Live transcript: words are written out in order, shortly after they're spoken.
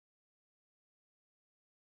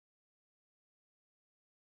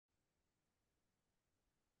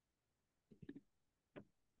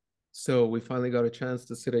So we finally got a chance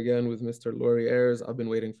to sit again with Mr. Laurie Ayres. I've been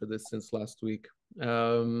waiting for this since last week.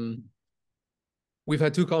 We've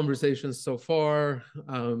had two conversations so far.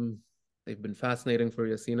 They've been fascinating for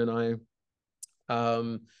Yassin and I.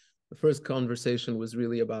 The first conversation was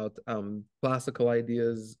really about classical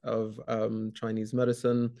ideas of Chinese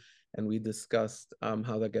medicine, and we discussed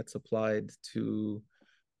how that gets applied to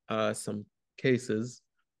some cases.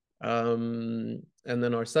 And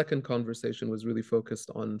then our second conversation was really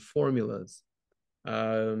focused on formulas,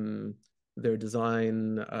 their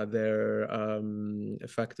design, their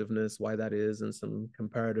effectiveness, why that is, and some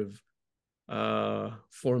comparative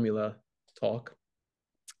formula talk.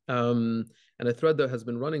 And a thread that has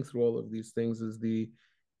been running through all of these things is the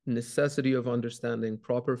necessity of understanding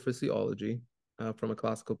proper physiology from a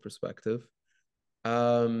classical perspective.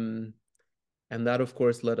 And that, of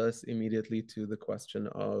course, led us immediately to the question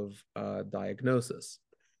of diagnosis.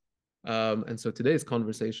 And so today's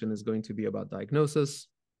conversation is going to be about diagnosis.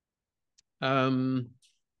 And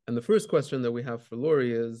the first question that we have for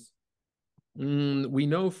Laurie is, we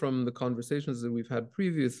know from the conversations that we've had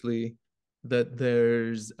previously that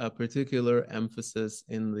there's a particular emphasis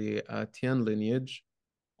in the Tian lineage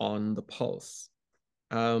on the pulse.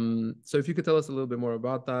 So if you could tell us a little bit more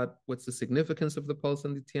about that, what's the significance of the pulse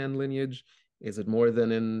in the Tian lineage? Is it more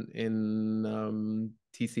than in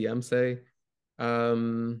TCM, say?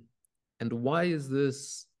 And why is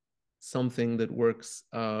this something that works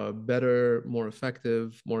better, more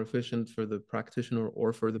effective, more efficient for the practitioner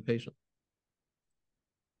or for the patient?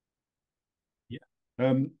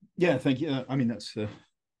 Yeah, thank you. I mean, that's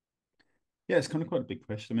it's kind of quite a big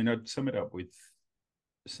question. I mean, I'd sum it up with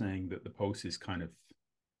saying that the pulse is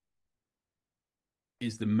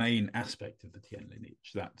the main aspect of the Tian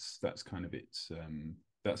lineage. That's kind of its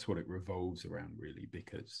that's what it revolves around, really,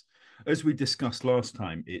 because as we discussed last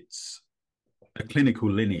time, it's a clinical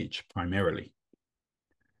lineage primarily.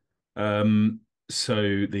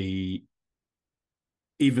 So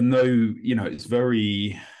even though it's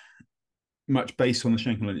very much based on the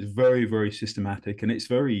Shang Han Lun, it's very, very systematic, and it's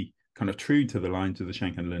very kind of true to the lines of the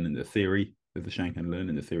Shang Han Lun and the theory of the Shang Han Lun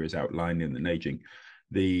and the theories outlined in the Neijing.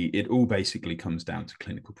 It all basically comes down to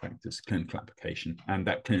clinical practice, clinical application, and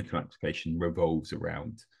that clinical application revolves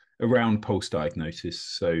around pulse diagnosis.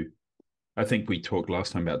 So I think we talked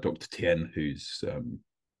last time about Dr. Tian, who's sort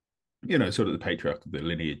of the patriarch of the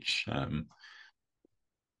lineage.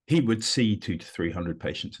 He would see 200 to 300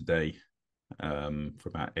 patients a day for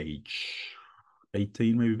about age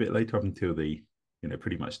 18, maybe a bit later, up until the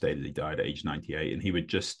pretty much day that he died at age 98. And he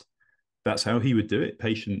would that's how he would do it.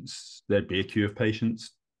 There'd be a queue of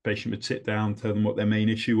patients. Patient would sit down, tell them what their main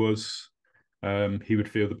issue was. He would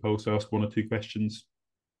feel the pulse, ask one or two questions,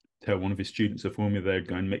 tell one of his students a formula, they'd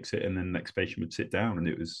go and mix it, and then the next patient would sit down,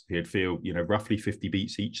 and he'd feel roughly 50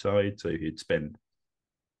 beats each side. So he'd spend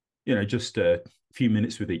just a few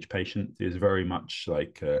minutes with each patient. It was very much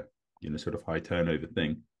like sort of high turnover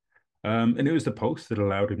thing. And it was the pulse that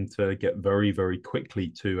allowed him to get very, very quickly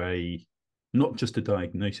to not just a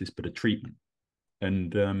diagnosis, but a treatment.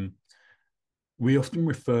 And we often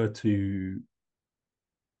refer to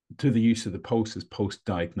the use of the pulse as pulse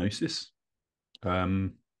diagnosis.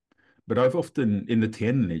 But I've often, in the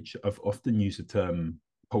Tian lineage, I've often used the term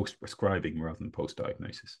pulse prescribing rather than pulse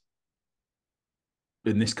diagnosis.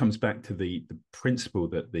 And this comes back to the principle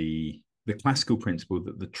that the classical principle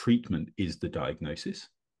that the treatment is the diagnosis,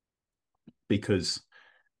 because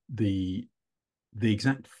the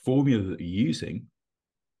exact formula that you're using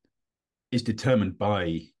is determined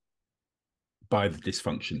by the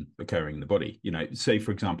dysfunction occurring in the body. Say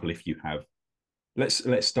for example, if you have, let's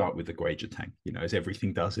start with the Guijatang, as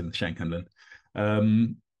everything does in the Shang Han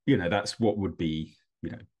Lun. That's what would be,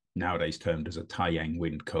 nowadays termed as a Taiyang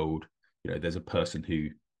wind cold. There's a person who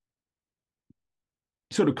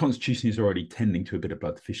sort of constitution is already tending to a bit of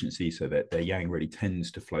blood deficiency, so that their yang really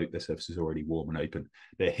tends to float, their surface is already warm and open.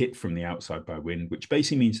 They're hit from the outside by wind, which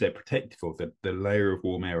basically means they're protective of the layer of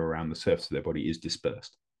warm air around the surface of their body is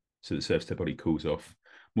dispersed. So the surface of their body cools off,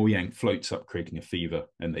 more yang floats up, creating a fever,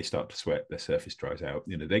 and they start to sweat, their surface dries out.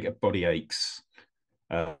 They get body aches,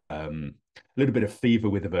 a little bit of fever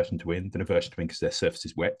with aversion to wind, and aversion to wind because their surface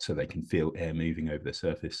is wet, so they can feel air moving over their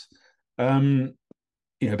surface. A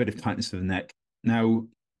bit of tightness of the neck. Now,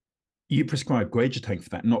 you prescribe Guijatang for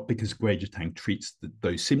that, not because Guijatang treats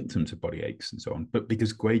those symptoms of body aches and so on, but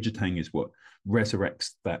because Guijatang is what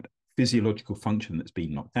resurrects that physiological function that's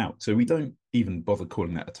been knocked out. So we don't even bother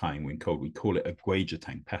calling that a Taiyang wind cold. We call it a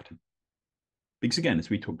Guijatang pattern. Because again, as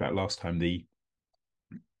we talked about last time, the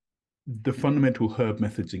fundamental herb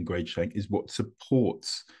methods in Guijatang is what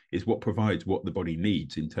provides what the body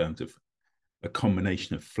needs in terms of a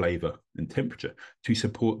combination of flavor and temperature to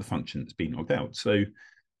support the function that's been knocked out. So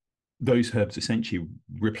those herbs essentially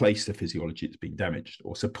replace the physiology that's been damaged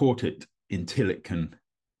or support it until it can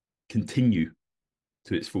continue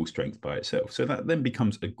to its full strength by itself. So that then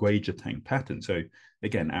becomes a Guijatang pattern. So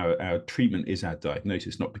again, our treatment is our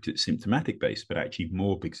diagnosis, not because it's symptomatic based, but actually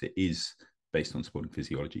more because it is based on supporting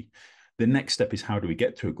physiology. The next step is, how do we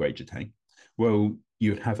get to a Guijatang? Well,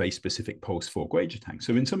 you'd have a specific pulse for Guijatang.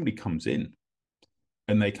 So when somebody comes in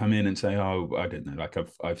and they come in and say, oh, I don't know, like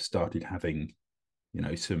I've started having, you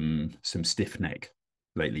know, some stiff neck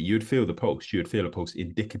lately, you'd feel the pulse. You would feel a pulse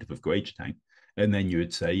indicative of Guijatang. And then you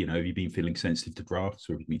would say, you know, have you been feeling sensitive to drafts,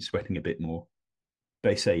 or have you been sweating a bit more?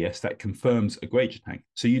 They say yes, that confirms a Guijatang.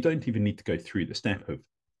 So you don't even need to go through the step of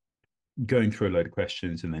going through a load of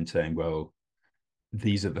questions and then saying, well,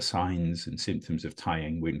 these are the signs and symptoms of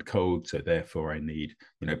Taiyang wind cold, so therefore I need,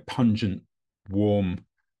 you know, pungent, warm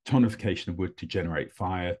tonification of wood to generate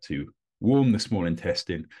fire, to warm the small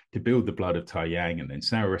intestine, to build the blood of Taiyang, and then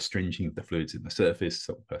sour astringing of the fluids in the surface,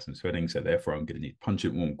 so the person sweating. So therefore, I'm going to need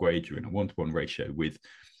pungent warm Guija in a 1-to-1 ratio with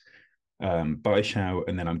Baishao,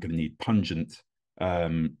 and then I'm going to need pungent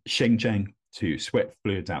Shengjiang to sweat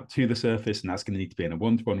fluids out to the surface, and that's going to need to be in a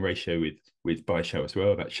 1-to-1 ratio with Baishao as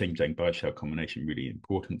well. That Shengjiang Baishao combination really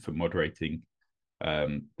important for moderating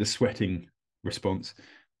the sweating response.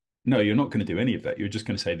 No, you're not going to do any of that. You're just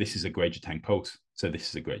going to say, this is a Guijatang pulse, so this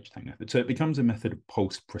is a Guijatang method. So it becomes a method of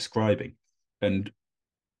pulse prescribing. And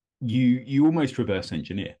you almost reverse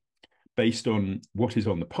engineer based on what is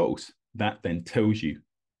on the pulse. That then tells you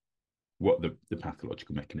what the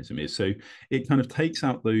pathological mechanism is. So it kind of takes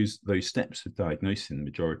out those steps of diagnosis in the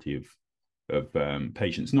majority of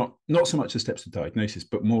patients. Not so much the steps of diagnosis,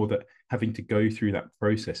 but more that having to go through that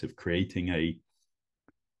process of creating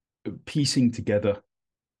piecing together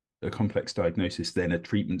a complex diagnosis, then a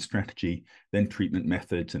treatment strategy, then treatment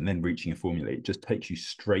methods, and then reaching a formula. It just takes you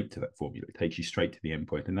straight to that formula. It takes you straight to the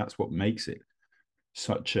endpoint. And that's what makes it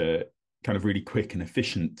such a kind of really quick and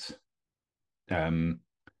efficient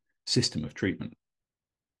system of treatment.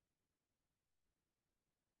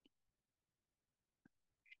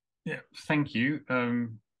 Yeah, thank you.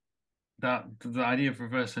 That the idea of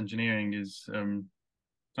reverse engineering is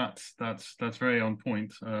that's very on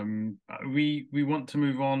point. We want to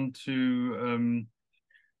move on to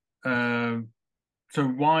so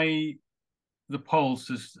why the pulse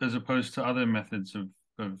as opposed to other methods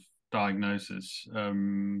of diagnosis. I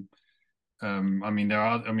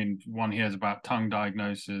mean, one hears about tongue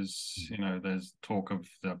diagnosis. You know, there's talk of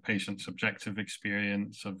the patient's subjective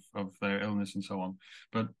experience of their illness and so on.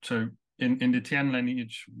 But so in the Tian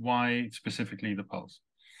lineage, why specifically the pulse?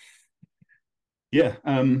 Yeah,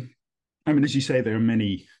 I mean, as you say, there are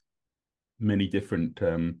many different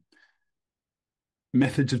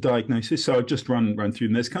methods of diagnosis. So I'll just run through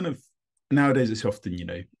them. There's kind of, nowadays it's often, you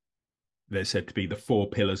know, they're said to be the 4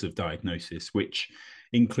 pillars of diagnosis, which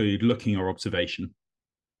include looking or observation,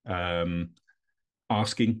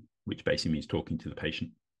 asking, which basically means talking to the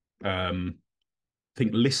patient. I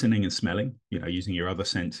think listening and smelling, you know, using your other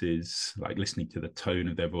senses, like listening to the tone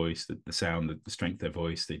of their voice, the sound, the strength of their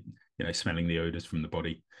voice, you know, smelling the odors from the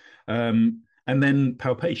body. And then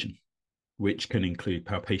palpation, which can include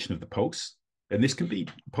palpation of the pulse. And this can be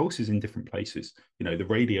pulses in different places. You know, the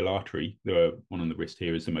radial artery, the one on the wrist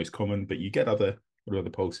here, is the most common, but you get other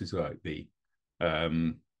pulses like the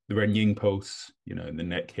Renying pulse, you know, in the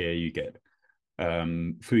neck here, you get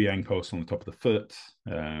Fuyang pulse on the top of the foot,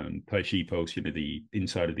 Taishi pulse, you know, the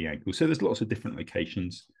inside of the ankle. So there's lots of different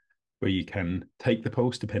locations where you can take the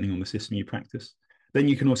pulse depending on the system you practice. Then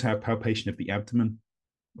you can also have palpation of the abdomen.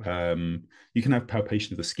 You can have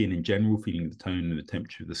palpation of the skin in general, feeling the tone and the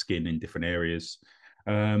temperature of the skin in different areas.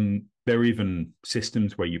 There are even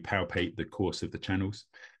systems where you palpate the course of the channels.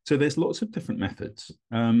 So there's lots of different methods.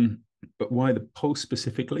 But why the pulse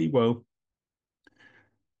specifically? Well,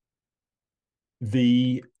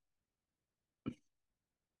 the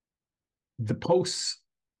pulse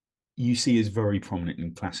you see is very prominent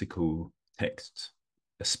in classical texts,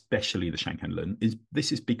 especially the Shang Han Lun.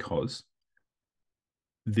 This is because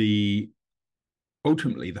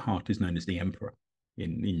ultimately the heart is known as the emperor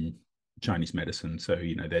in Chinese medicine. So,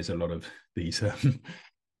 you know, there's a lot of these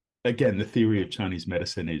again, the theory of Chinese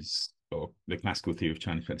medicine or the classical theory of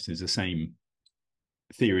Chinese medicine is the same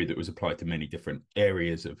theory that was applied to many different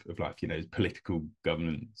areas of life, you know, political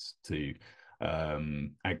governance to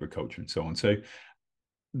agriculture and so on. So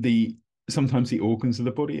sometimes the organs of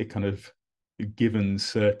the body are kind of given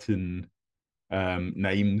certain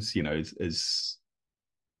names, you know, as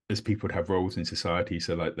people would have roles in society.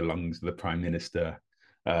 So like the lungs of the prime minister,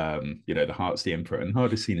 The heart's the emperor, and the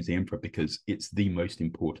heart is seen as the emperor because it's the most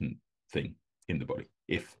important thing in the body.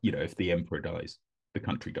 If the emperor dies, the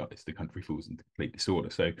country dies, the country falls into complete disorder.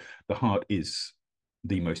 So the heart is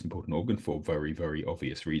the most important organ for very, very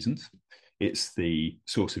obvious reasons. It's the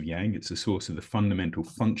source of yang. It's the source of the fundamental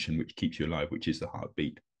function which keeps you alive, which is the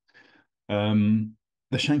heartbeat.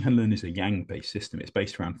 The Shang Han Lun is a yang-based system. It's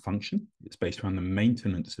based around function. It's based around the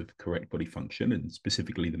maintenance of correct body function, and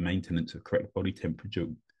specifically the maintenance of correct body temperature,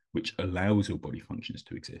 which allows your body functions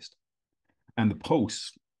to exist. And the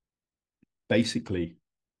pulse basically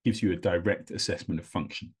gives you a direct assessment of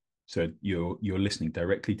function. So you're listening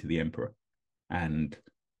directly to the emperor and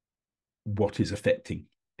what is affecting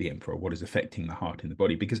the emperor, what is affecting the heart in the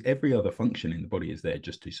body, because every other function in the body is there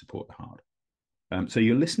just to support the heart. So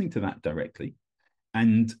you're listening to that directly,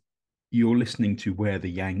 and you're listening to where the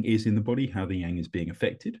yang is in the body, how the yang is being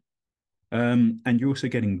affected. And you're also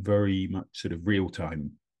getting very much sort of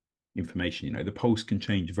real-time information. The pulse can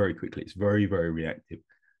change very quickly. It's very, very reactive.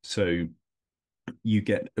 So you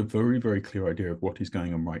get a very, very clear idea of what is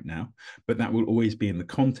going on right now, but that will always be in the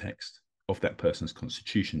context of that person's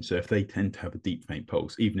constitution. So if they tend to have a deep, faint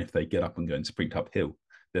pulse, even if they get up and go and sprint uphill,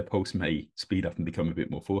 their pulse may speed up and become a bit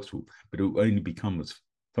more forceful, but it will only become as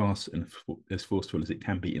fast and as forceful as it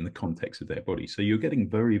can be in the context of their body. So you're getting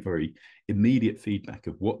very, very immediate feedback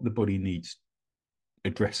of what the body needs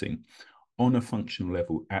addressing on a functional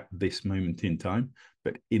level at this moment in time,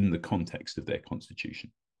 but in the context of their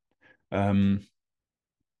constitution.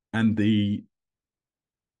 And the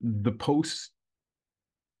pulse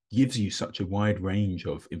gives you such a wide range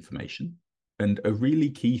of information. And a really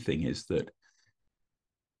key thing is that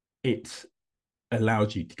it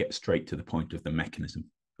allows you to get straight to the point of the mechanism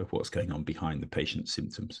of what's going on behind the patient's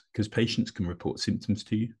symptoms, because patients can report symptoms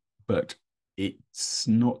to you, but it's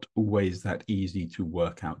not always that easy to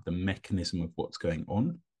work out the mechanism of what's going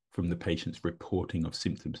on from the patient's reporting of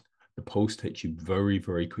symptoms. The pulse takes you very,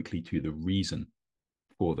 very quickly to the reason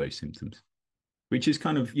for those symptoms, which is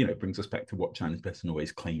kind of, brings us back to what Chinese medicine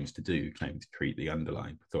always claims to do, claiming to treat the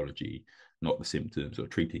underlying pathology, not the symptoms, or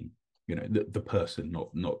treating, the person,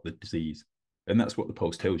 not the disease. And that's what the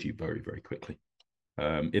pulse tells you very, very quickly.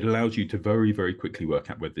 It allows you to very, very quickly work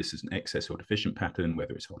out whether this is an excess or deficient pattern,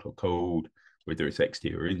 whether it's hot or cold, whether it's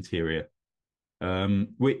exterior or interior,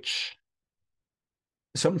 which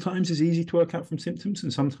sometimes is easy to work out from symptoms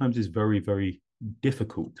and sometimes is very, very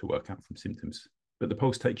difficult to work out from symptoms. But the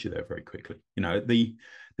pulse takes you there very quickly. The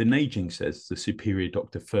Neijing says the superior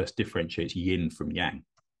doctor first differentiates yin from yang.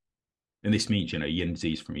 And this means, yin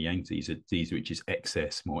disease from a yang disease, a disease which is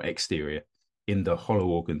excess, more exterior in the hollow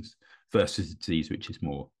organs, versus a disease which is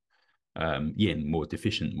more yin, more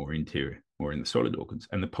deficient, more interior, more in the solid organs.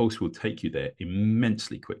 And the pulse will take you there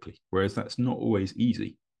immensely quickly, whereas that's not always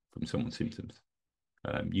easy from someone's symptoms.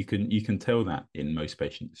 You can tell that in most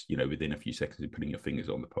patients, within a few seconds of putting your fingers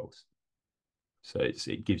on the pulse. So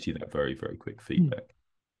it gives you that very, very quick feedback.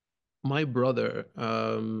 My brother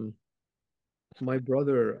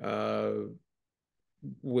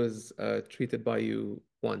was treated by you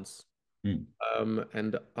once.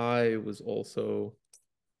 And I was also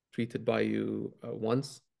treated by you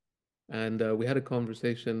once. And we had a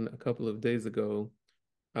conversation a couple of days ago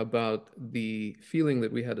about the feeling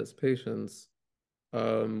that we had as patients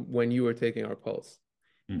when you were taking our pulse.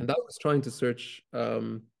 And I was trying to search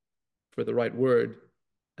for the right word,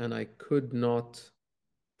 and I could not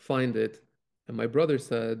find it. And my brother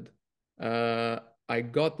said, I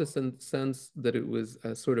got the sense that it was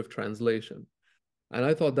a sort of translation. And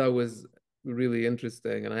I thought that was really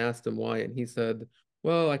interesting. And I asked him why. And he said,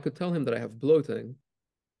 well, I could tell him that I have bloating,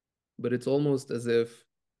 but it's almost as if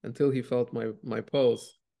until he felt my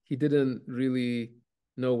pulse, he didn't really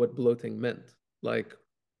know what bloating meant. Like,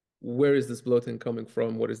 where is this bloating coming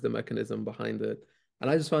from? What is the mechanism behind it? And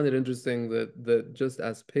I just found it interesting that just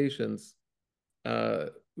as patients,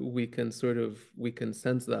 we can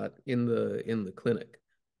sense that in the clinic.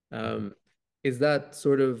 Is that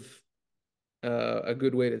sort of a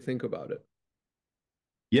good way to think about it?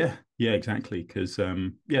 Yeah, exactly. Because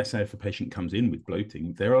say if a patient comes in with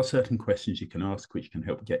bloating, there are certain questions you can ask which can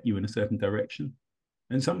help get you in a certain direction.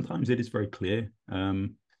 And sometimes it is very clear.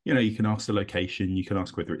 You can ask the location, you can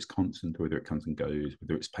ask whether it's constant or whether it comes and goes,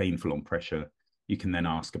 whether it's painful on pressure. You can then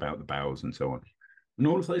ask about the bowels and so on. And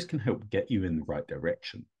all of those can help get you in the right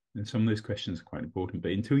direction. And some of those questions are quite important.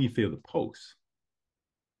 But until you feel the pulse,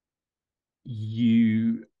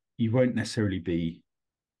 you won't necessarily be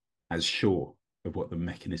as sure of what the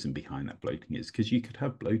mechanism behind that bloating is, because you could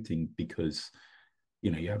have bloating because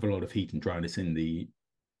you have a lot of heat and dryness in the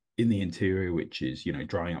interior, which is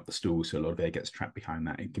drying up the stool, so a lot of air gets trapped behind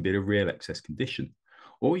that. It could be a real excess condition,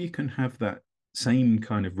 Or you can have that same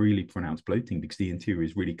kind of really pronounced bloating because the interior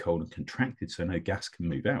is really cold and contracted, so no gas can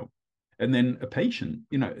move out. And then a patient,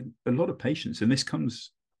 a lot of patients, and this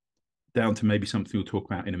comes down to maybe something we'll talk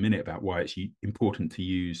about in a minute about why it's important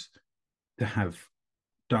to have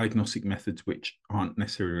diagnostic methods which aren't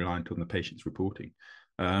necessarily reliant on the patient's reporting.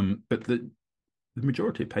 But the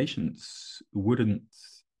majority of patients wouldn't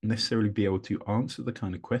necessarily be able to answer the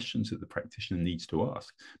kind of questions that the practitioner needs to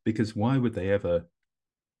ask, because why would they ever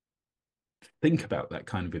think about that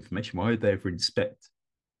kind of information? Why would they ever inspect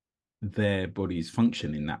their body's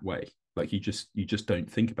function in that way? Like you just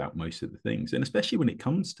don't think about most of the things. And especially when it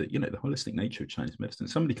comes to, the holistic nature of Chinese medicine,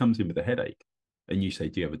 somebody comes in with a headache and you say,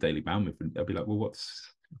 do you have a daily bowel movement? They'll be like, well,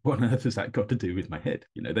 what on earth has that got to do with my head?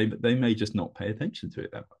 They may just not pay attention to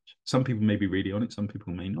it that much. Some people may be really on it, some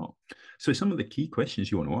people may not. So some of the key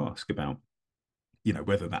questions you want to ask about,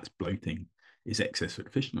 whether that's bloating, is excess or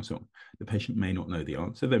deficient or so on, the patient may not know the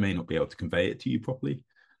answer. They may not be able to convey it to you properly.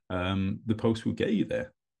 The pulse will get you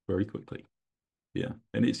there very quickly. Yeah.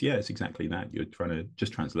 And it's exactly that. You're trying to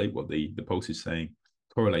just translate what the pulse is saying,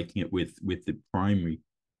 correlating it with the primary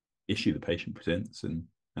issue the patient presents, and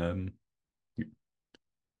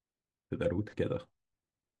put that all together.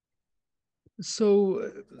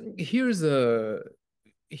 So here's the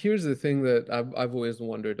thing that I've always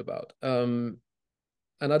wondered about. And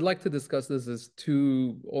I'd like to discuss this as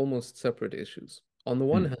two almost separate issues. On the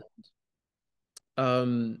one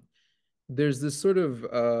hand, there's this sort of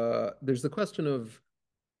there's the question of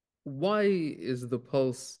why is the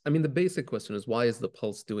pulse, I mean, the basic question is, why is the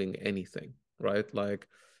pulse doing anything, right? Like,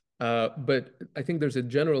 but I think there's a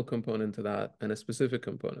general component to that and a specific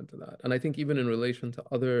component to that. And I think even in relation to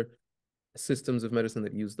other systems of medicine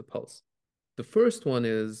that use the pulse. The first one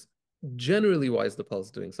is, generally, why is the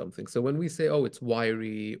pulse doing something? So when we say, oh, it's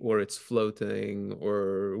wiry or it's floating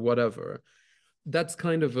or whatever, that's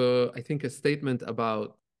kind of I think a statement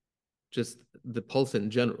about just the pulse in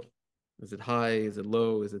general. Is it high? Is it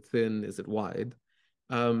low? Is it thin? Is it wide?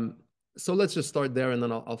 So let's just start there, and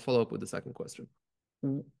then I'll follow up with the second question.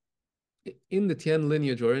 In the Tian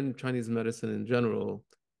lineage, or in Chinese medicine in general,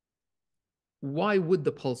 why would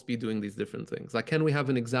the pulse be doing these different things? Like, can we have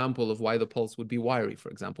an example of why the pulse would be wiry, for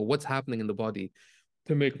example? What's happening in the body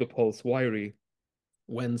to make the pulse wiry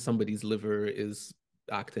when somebody's liver is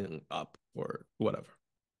acting up or whatever?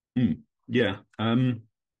 Yeah. I'll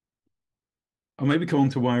maybe come on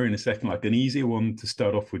to wiry in a second. Like an easier one to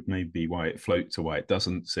start off with may be why it floats or why it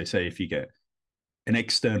doesn't. So say if you get an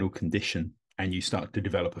external condition and you start to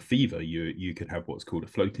develop a fever, you could have what's called a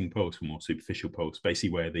floating pulse or more superficial pulse,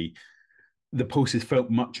 basically where the pulse is felt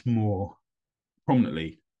much more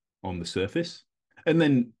prominently on the surface. And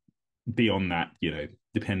then beyond that,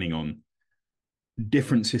 depending on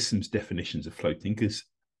different systems' definitions of floating, because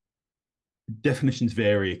definitions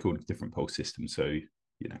vary according to different pulse systems. So,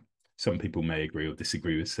 some people may agree or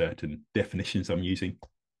disagree with certain definitions I'm using,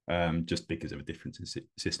 just because of a difference in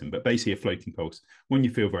system. But basically a floating pulse, when you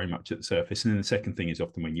feel very much at the surface. And then the second thing is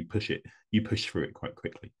often when you push through it quite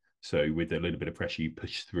quickly. So with a little bit of pressure, you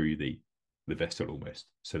push through the vessel almost.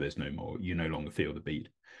 So there's you no longer feel the bead.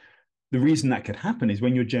 The reason that could happen is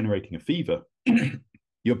when you're generating a fever,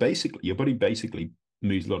 your body basically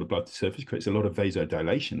moves a lot of blood to the surface, creates a lot of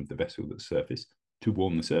vasodilation of the vessel at the surface to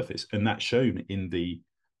warm the surface. And that's shown in the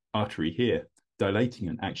artery here, dilating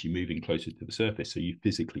and actually moving closer to the surface. So you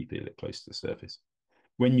physically feel it close to the surface.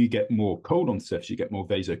 When you get more cold on the surface, you get more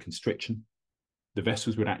vasoconstriction. The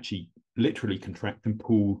vessels would actually literally contract and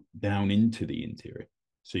pull down into the interior.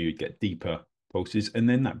 So you'd get deeper pulses. And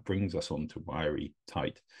then that brings us on to wiry,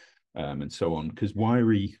 tight, and so on. Because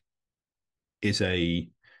wiry is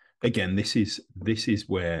again, this is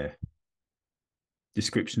where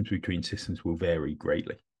descriptions between systems will vary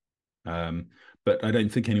greatly. But I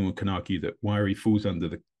don't think anyone can argue that wiry falls under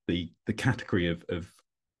the category of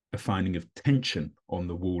a finding of tension on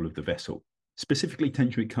the wall of the vessel. Specifically,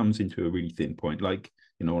 tension, it comes into a really thin point, like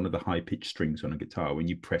one of the high-pitched strings on a guitar. When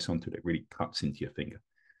you press onto it, it really cuts into your finger.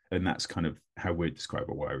 And that's kind of how we'd describe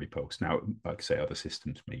a wiry pulse. Now, like I say, other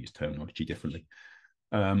systems may use terminology differently.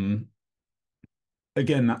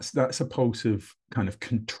 Again, that's a pulse of kind of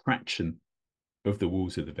contraction of the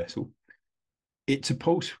walls of the vessel. It's a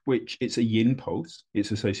pulse it's a yin pulse.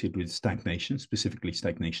 It's associated with stagnation, specifically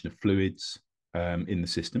stagnation of fluids in the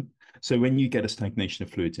system. So when you get a stagnation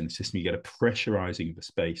of fluids in the system, you get a pressurizing of the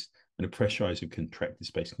space, and a pressurizing of contracted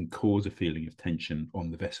space can cause a feeling of tension on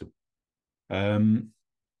the vessel.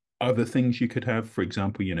 Other things you could have, for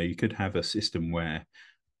example, you could have a system where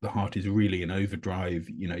the heart is really in overdrive,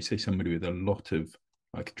 say somebody with a lot of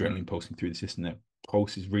like adrenaline pulsing through the system, their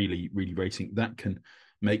pulse is really, really racing. That can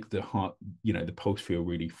make the heart, the pulse feel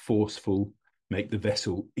really forceful, make the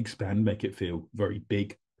vessel expand, make it feel very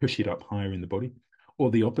big, push it up higher in the body. Or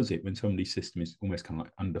the opposite, when somebody's system is almost kind of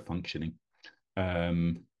like under functioning.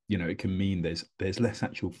 It can mean there's less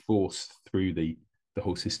actual force through the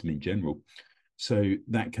whole system in general. So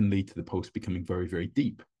that can lead to the pulse becoming very, very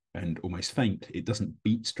deep and almost faint. It doesn't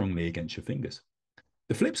beat strongly against your fingers.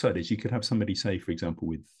 The flip side is you could have somebody say, for example,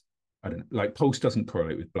 with, I don't know, like pulse doesn't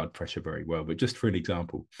correlate with blood pressure very well, but just for an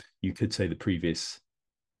example, you could say the previous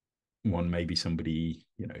one, maybe somebody,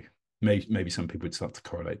 maybe some people would start to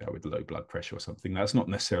correlate that with low blood pressure or something. That's not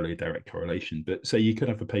necessarily a direct correlation, but say you could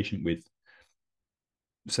have a patient with,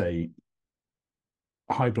 say,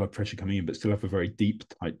 high blood pressure coming in, but still have a very deep,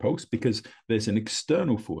 tight pulse because there's an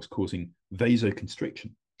external force causing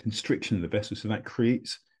vasoconstriction, constriction of the vessel. So that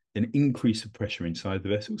creates an increase of pressure inside the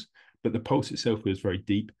vessels, but the pulse itself is very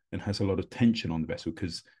deep and has a lot of tension on the vessel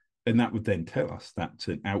and that would then tell us that's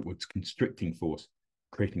an outwards constricting force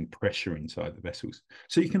creating pressure inside the vessels.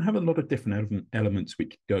 So you can have a lot of different elements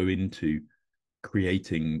which go into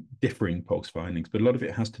creating differing pulse findings, but a lot of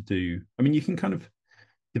it has to do, you can kind of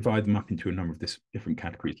divide them up into a number of different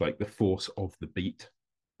categories, like the force of the beat,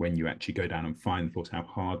 when you actually go down and find the force, how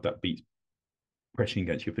hard that beat's pressing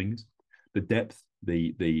against your fingers, the depth,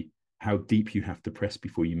 the how deep you have to press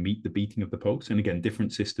before you meet the beating of the pulse. And again,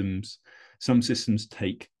 different systems, some systems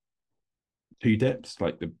take two depths,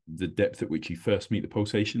 like the depth at which you first meet the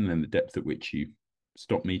pulsation and then the depth at which you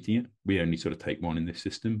stop meeting it. We only sort of take one in this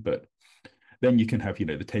system, but then you can have,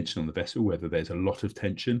 the tension on the vessel, whether there's a lot of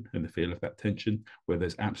tension and the feel of that tension, where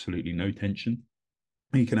there's absolutely no tension.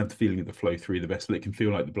 You can have the feeling of the flow through the vessel. It can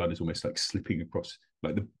feel like the blood is almost like slipping across,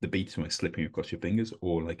 like the beat is almost slipping across your fingers,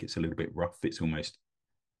 or like it's a little bit rough. It's almost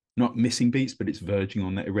not missing beats, but it's verging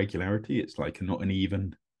on that irregularity. It's like not an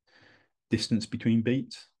even distance between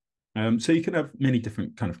beats. So you can have many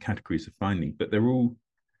different kind of categories of finding, but they're all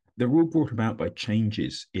brought about by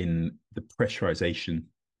changes in the pressurization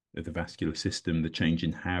of the vascular system, the change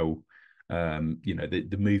in how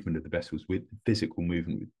the movement of the vessels, with physical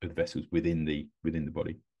movement of the vessels within the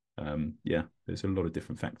body. There's a lot of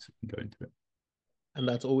different factors that can go into it. And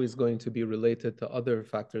that's always going to be related to other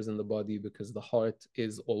factors in the body because the heart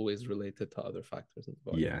is always related to other factors in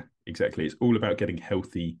the body. Yeah, exactly. It's all about getting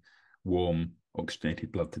healthy, warm,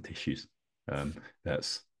 oxygenated blood to tissues.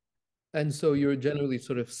 And so you're generally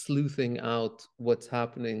sort of sleuthing out what's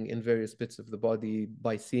happening in various bits of the body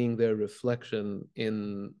by seeing their reflection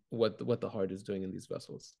in what the heart is doing in these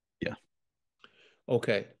vessels. Yeah.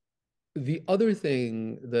 Okay. The other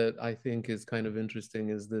thing that I think is kind of interesting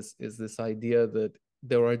is this idea that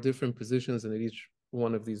there are different positions, and at each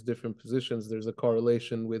one of these different positions, there's a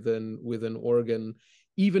correlation with an organ,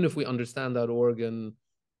 even if we understand that organ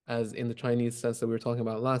as in the Chinese sense that we were talking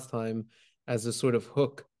about last time, as a sort of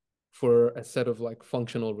hook for a set of like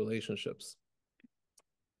functional relationships.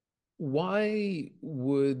 It's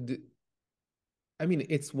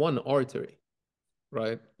one artery,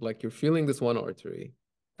 right? Like you're feeling this one artery,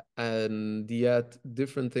 and yet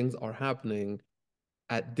different things are happening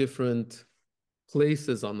at different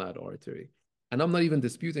places on that artery. And I'm not even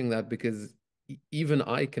disputing that because even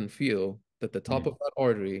I can feel that the top of that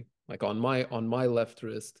artery, like on my left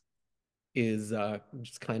wrist, is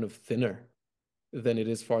just kind of thinner than it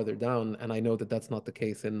is farther down. And I know that that's not the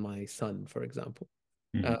case in my son, for example.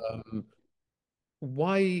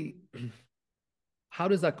 Why, how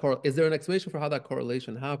does that is there an explanation for how that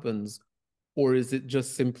correlation happens? Or is it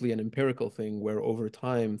just simply an empirical thing where over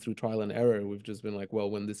time, through trial and error, we've just been like,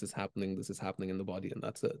 well, when this is happening in the body, and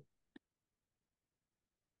that's it?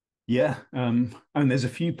 Yeah. And there's a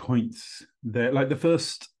few points there. Like the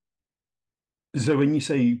first, so when you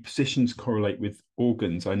say positions correlate with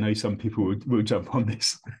organs, I know some people will jump on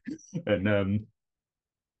this. And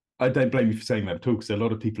I don't blame you for saying that at all, because a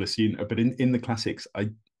lot of people assume, but in the classics, I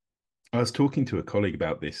was talking to a colleague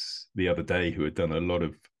about this the other day who had done a lot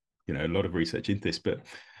of research into this, but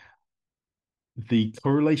the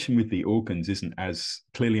correlation with the organs isn't as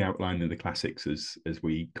clearly outlined in the classics as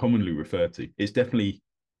we commonly refer to. It's definitely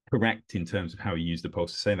correct in terms of how you use the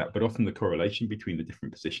pulse to say that, but often the correlation between the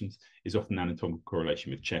different positions is often anatomical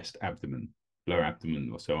correlation with chest, abdomen, lower abdomen,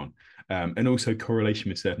 or so on, and also correlation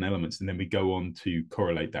with certain elements, and then we go on to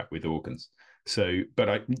correlate that with organs. So,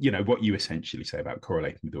 but what you essentially say about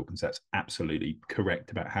correlating with organs, that's absolutely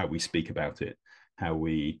correct about how we speak about it, how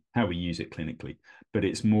we use it clinically. But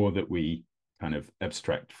it's more that we kind of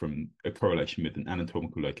abstract from a correlation with an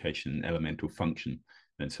anatomical location, elemental function,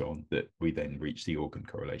 and so on, that we then reach the organ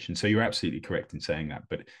correlation. So you're absolutely correct in saying that.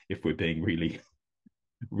 But if we're being really,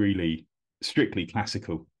 really strictly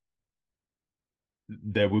classical,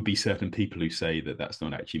 there will be certain people who say that that's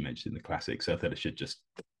not actually mentioned in the classics. So I thought I should just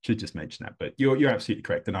mention that. But you're absolutely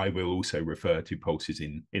correct, and I will also refer to pulses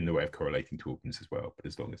in the way of correlating to organs as well. But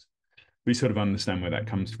as long as we sort of understand where that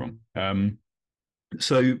comes from.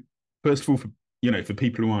 So first of all, for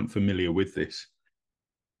people who aren't familiar with this,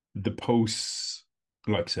 the pulse,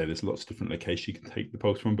 like I say, there's lots of different locations you can take the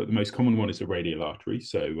pulse from, but the most common one is the radial artery.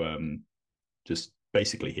 So just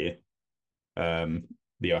basically here,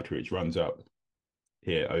 the artery which runs up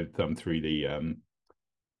here over thumb through the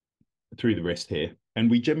wrist here, and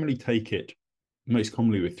we generally take it most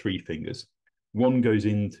commonly with 3 fingers. One goes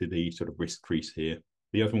into the sort of wrist crease here.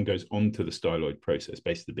 The other one goes onto the styloid process,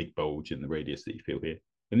 basically the big bulge in the radius that you feel here.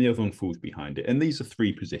 And the other one falls behind it. And these are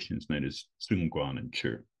 3 positions known as Sun, Guan, and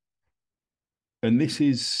Chu. And this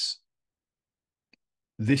is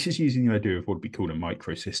using the idea of what we call a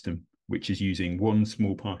microsystem, which is using one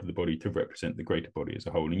small part of the body to represent the greater body as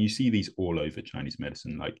a whole. And you see these all over Chinese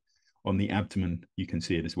medicine. Like on the abdomen, you can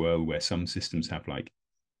see it as well, where some systems have like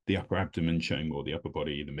the upper abdomen showing more the upper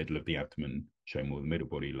body, the middle of the abdomen showing more the middle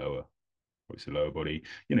body, lower, obviously lower body.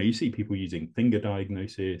 You see people using finger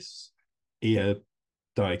diagnosis, ear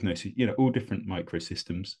diagnosis, all different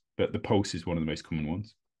microsystems, but the pulse is one of the most common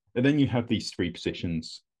ones. And then you have these 3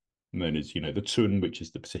 positions known as, the Tsun, which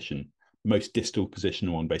is the position, most distal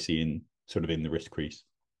position one, basically in the wrist crease.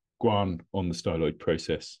 Guan on the styloid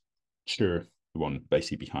process. Chu, the one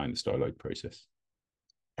basically behind the styloid process.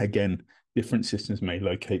 Again, different systems may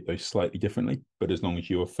locate those slightly differently, but as long as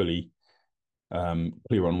you're fully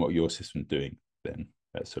clear on what your system's doing, then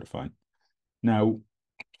that's sort of fine. Now,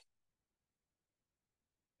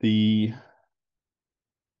 these,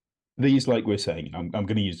 like we're saying, I'm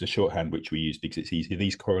going to use the shorthand which we use because it's easier.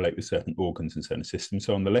 These correlate with certain organs and certain systems.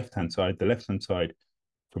 So on the left-hand side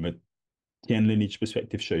from a Tian lineage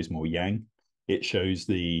perspective shows more yang. It shows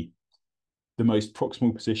the most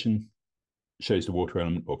proximal position, shows the water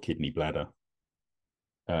element or kidney bladder.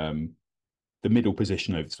 The middle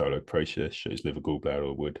position over the styloid process shows liver, gallbladder,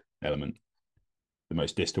 or wood element. The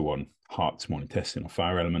most distal one, heart, small intestine, or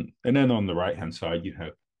fire element. And then on the right-hand side, you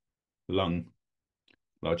have lung,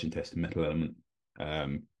 large intestine, metal element.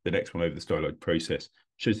 The next one over the styloid process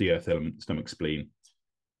shows the earth element, stomach, spleen.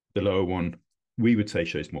 The lower one, we would say,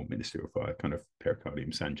 shows more ministerial fire, kind of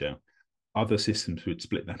pericardium, sanjiao. Other systems would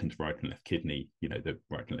split that into right and left kidney, the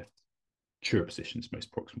right and left Chu positions,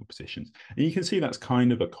 most proximal positions. And you can see that's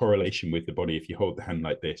kind of a correlation with the body. If you hold the hand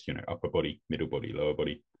like this, upper body, middle body, lower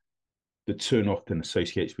body. The Tsun often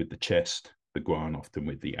associates with the chest, the Guan often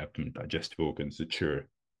with the abdomen, digestive organs, the Chu,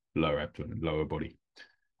 lower abdomen, lower body.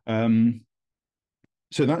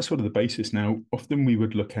 So that's sort of the basis. Now, often we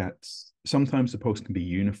would look at, sometimes the pulse can be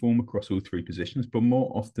uniform across all 3 positions, but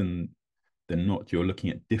more often than not, you're looking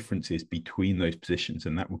at differences between those positions,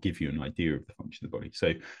 and that will give you an idea of the function of the body.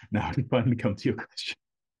 So now I finally come to your question.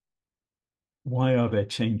 Why are there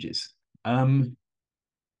changes?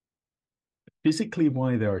 Physically,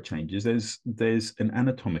 why there are changes, there's an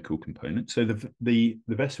anatomical component. So the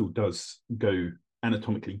vessel does go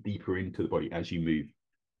anatomically deeper into the body as you move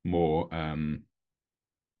more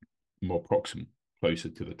proximal, closer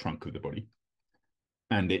to the trunk of the body.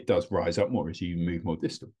 And it does rise up more as you move more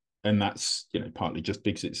distal. And that's, partly just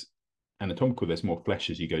because it's anatomical. There's more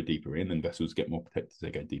flesh as you go deeper in, and vessels get more protected as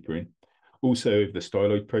they go deeper in. Also, the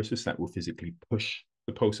styloid process, that will physically push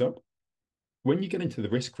the pulse up. When you get into the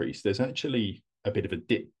wrist crease, there's actually a bit of a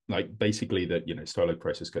dip, like basically the styloid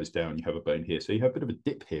process goes down, you have a bone here. So you have a bit of a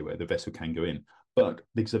dip here where the vessel can go in. But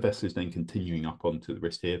because the vessel is then continuing up onto the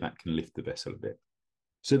wrist here, that can lift the vessel a bit.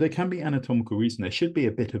 So there can be anatomical reason. There should be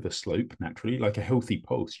a bit of a slope naturally, like a healthy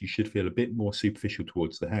pulse. You should feel a bit more superficial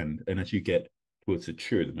towards the hand. And as you get towards the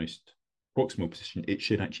Chu, the most proximal position, it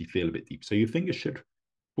should actually feel a bit deep. So your fingers should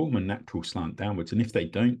form a natural slant downwards. And if they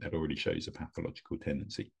don't, that already shows a pathological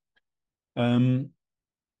tendency.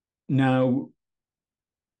 Now,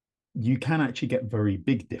 you can actually get very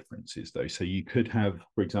big differences though. So you could have,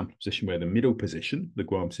 for example, a position where the middle position, the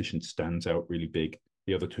Guan position, stands out really big.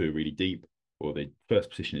 The other 2 are really deep, or the first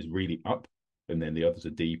position is really up, and then the others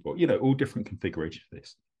are deep, or, all different configurations of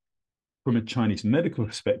this. From a Chinese medical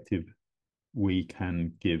perspective, we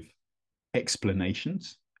can give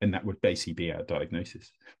explanations, and that would basically be our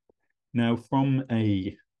diagnosis. Now, from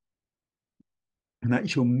an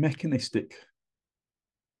actual mechanistic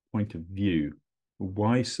point of view,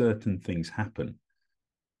 why certain things happen,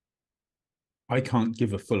 I can't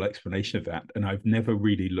give a full explanation of that, and I've never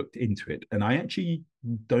really looked into it. And I actually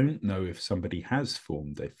don't know if somebody has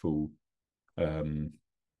formed a full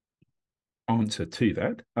answer to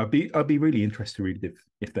that. I'd be really interested to read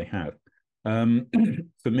if they have.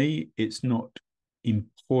 For me, it's not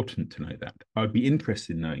important to know that. I'd be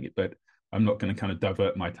interested in knowing it, but I'm not going to kind of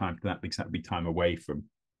divert my time to that because that'd be time away from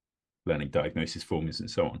learning diagnosis formulas and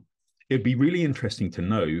so on. It'd be really interesting to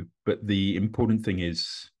know, but the important thing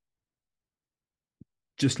is,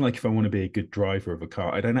 just like if I want to be a good driver of a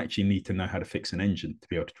car, I don't actually need to know how to fix an engine to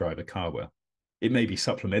be able to drive a car well. It may be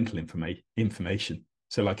supplemental information.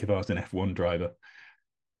 So like if I was an F1 driver,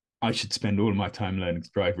 I should spend all of my time learning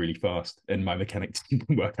to drive really fast, and my mechanics can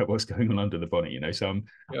work out what's going on under the bonnet, you know. So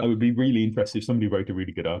I would be really interested if somebody wrote a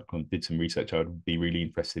really good article and did some research. I would be really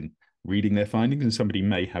interested in reading their findings, and somebody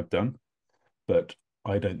may have done, but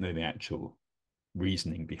I don't know the actual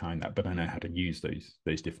reasoning behind that. But I know how to use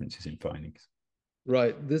those differences in findings.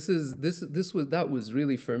 Right. That was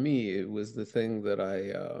really, for me, it was the thing that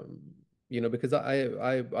because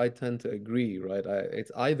I tend to agree, right?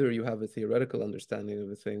 It's either you have a theoretical understanding of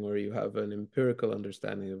the thing or you have an empirical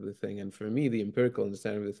understanding of the thing. And for me, the empirical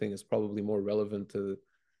understanding of the thing is probably more relevant to,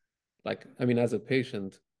 like, I mean, as a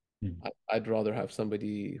patient, I'd rather have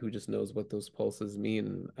somebody who just knows what those pulses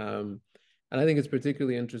mean. And I think it's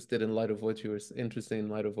particularly interesting in light of what you were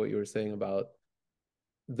saying about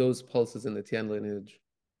those pulses in the Tian lineage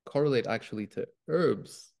correlate actually to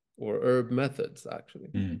herbs or herb methods,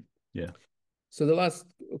 actually. Yeah. So the last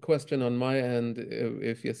question on my end,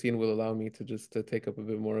 if Yassin will allow me to just to take up a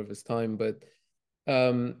bit more of his time, but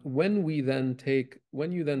when you then take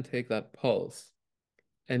that pulse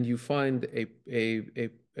and you find a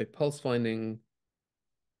pulse finding,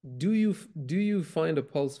 do you find a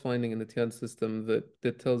pulse finding in the Tian system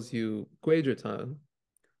that tells you Guizhi time?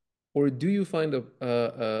 Or do you find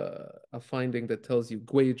a finding that tells you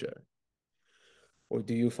Guizhi? Or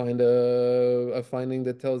do you find a finding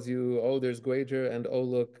that tells you, oh, there's Guizhi, and oh,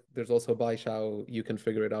 look, there's also Baishao, you can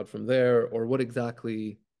figure it out from there? Or what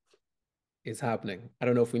exactly is happening? I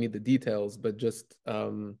don't know if we need the details, but just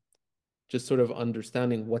sort of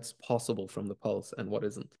understanding what's possible from the pulse and what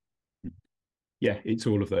isn't. Yeah, it's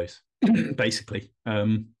all of those, basically.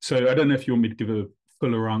 So I don't know if you want me to give a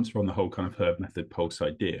fuller answer on the whole kind of herb method pulse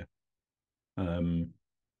idea. Can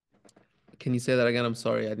you say that again? I'm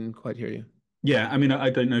sorry, I didn't quite hear you. Yeah, I mean,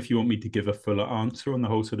 I don't know if you want me to give a fuller answer on the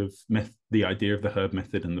whole sort of the idea of the herb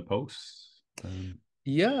method and the pulse.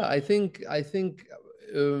 Yeah, I think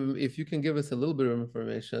if you can give us a little bit of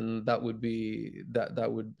information, that would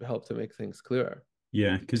help to make things clearer.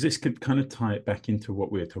 Yeah, because this could kind of tie it back into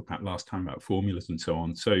what we were talking about last time about formulas and so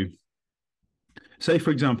on. So, say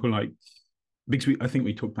for example, like because I think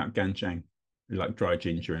we talked about ganjiang, like dry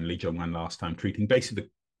ginger and Li Zhongwan last time, treating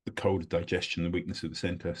basically the cold digestion, the weakness of the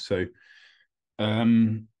center. So,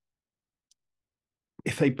 if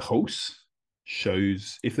there's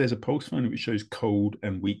a pulse finding which shows cold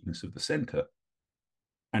and weakness of the center,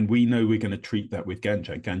 and we know we're going to treat that with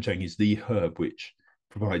ganjiang. Ganjiang is the herb which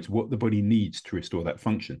provides what the body needs to restore that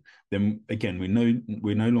function. Then again,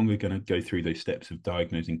 we're no longer going to go through those steps of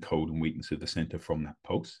diagnosing cold and weakness of the center from that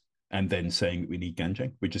pulse and then saying that we need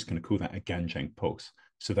ganjiang. We're just going to call that a ganjiang pulse.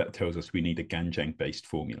 So that tells us we need a ganjiang based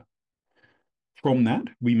formula. From that,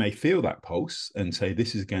 we may feel that pulse and say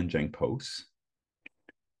this is a ganjiang pulse.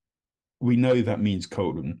 We know that means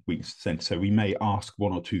cold and weakness of the center. So we may ask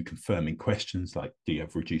one or two confirming questions like, do you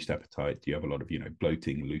have reduced appetite? Do you have a lot of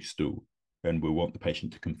bloating, loose stool? And we'll want the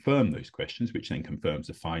patient to confirm those questions, which then confirms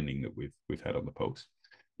the finding that we've had on the pulse.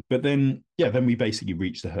 But then we basically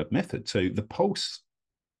reach the herb method. So the pulse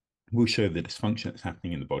will show the dysfunction that's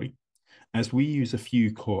happening in the body. As we use a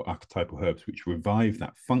few core archetypal herbs which revive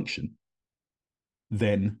that function,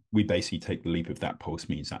 then we basically take the leap of that pulse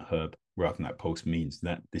means that herb, rather than that pulse means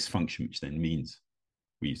that dysfunction, which then means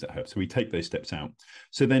we use that herb. So we take those steps out.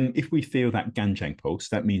 So then if we feel that ganjiang pulse,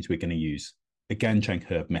 that means we're going to use a ganjiang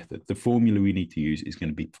herb method. The formula we need to use is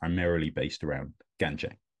going to be primarily based around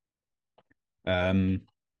ganjiang. And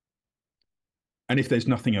if there's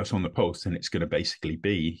nothing else on the pulse, then it's going to basically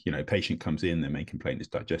be, patient comes in, their main complaint is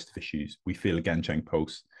digestive issues. We feel a ganjiang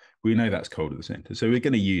pulse. We know that's cold at the center. So we're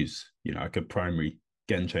going to use, like a primary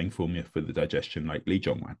ganjiang formula for the digestion, like Li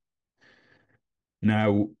Zhongwan.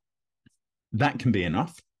 Now, that can be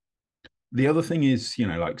enough. The other thing is,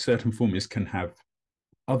 like certain formulas can have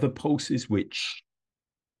other pulses which,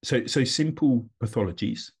 so simple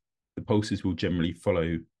pathologies, the pulses will generally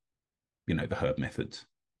follow, the herb methods,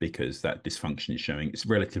 because that dysfunction is showing, it's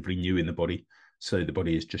relatively new in the body. So the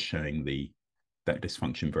body is just showing that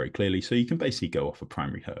dysfunction very clearly. So you can basically go off a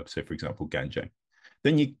primary herb. So for example, ganjiang.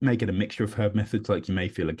 Then you may get a mixture of herb methods, like you may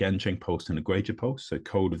feel a ganjiang pulse and a Guizhi pulse, so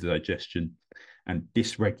cold of the digestion and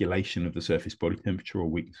dysregulation of the surface body temperature or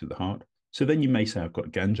weakness of the heart. So then you may say, I've got a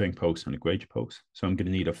ganjiang pulse and a Guizhi pulse. So I'm going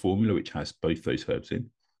to need a formula which has both those herbs in.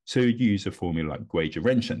 So you'd use a formula like Guizhi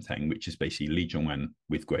Renshentang, which is basically Li Zhongwan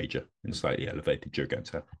with Guizhi and slightly elevated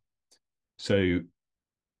Zhigansa. So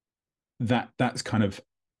that's kind of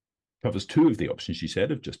covers two of the options you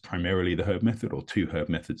said of just primarily the herb method or two herb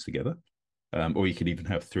methods together. Or you could even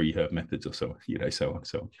have three herb methods or so, so on,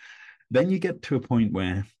 so on. Then you get to a point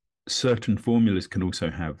where certain formulas can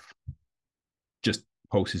also have just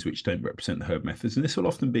pulses which don't represent the herb methods. And this will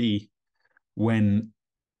often be when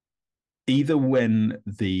that's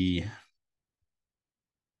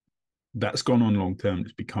gone on long term,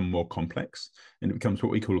 it's become more complex, and it becomes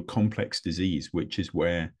what we call a complex disease, which is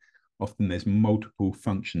where often there's multiple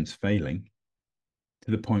functions failing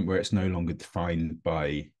to the point where it's no longer defined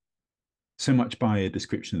by so much by a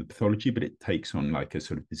description of the pathology, but it takes on like a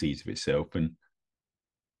sort of disease of itself. And,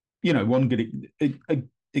 one good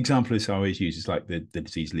example is I always use is like the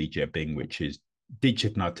disease Li Jie Bing, which is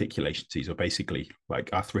digit and articulation disease, or basically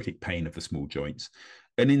like arthritic pain of the small joints.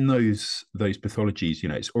 And in those pathologies,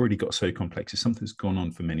 it's already got so complex. It's something that's gone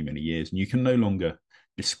on for many, many years, and you can no longer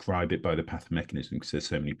describe it by the pathomechanism because there's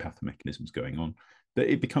so many pathomechanisms going on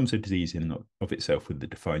that it becomes a disease in and of itself with the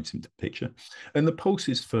defined symptom picture. And the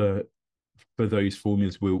pulses for those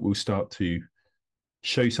formulas will start to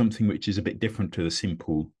show something which is a bit different to the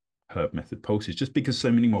simple herb method pulses, just because so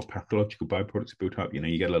many more pathological byproducts are built up.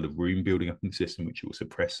 You get a lot of rheum building up in the system, which will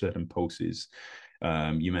suppress certain pulses.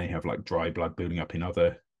 You may have like dry blood building up in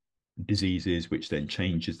other diseases, which then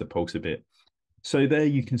changes the pulse a bit. So there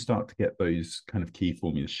you can start to get those kind of key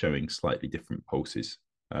formulas showing slightly different pulses.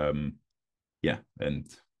 And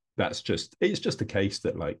it's just a case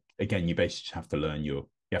that, like, again, you basically have to learn your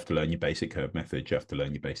basic herb method, you have to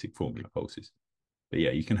learn your basic formula pulses. But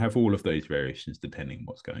yeah, you can have all of those variations depending on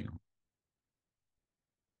what's going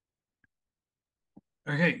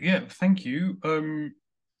on. Okay, yeah, thank you.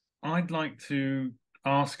 I'd like to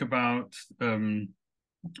ask about,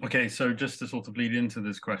 okay, so just to sort of lead into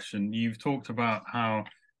this question, you've talked about how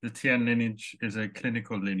the Tian lineage is a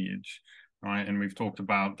clinical lineage, right? And we've talked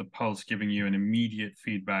about the pulse giving you an immediate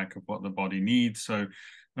feedback of what the body needs. So,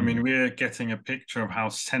 I mean, we're getting a picture of how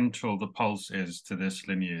central the pulse is to this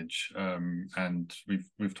lineage, and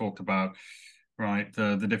we've talked about, right,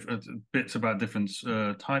 the different bits about different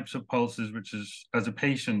types of pulses, which is, as a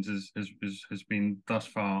patient, has been thus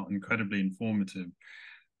far incredibly informative.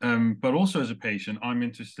 But also as a patient, I'm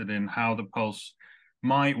interested in how the pulse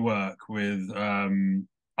might work with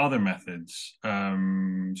other methods.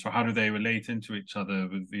 So how do they relate into each other?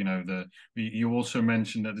 With you also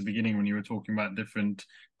mentioned at the beginning when you were talking about different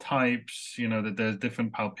types, that there's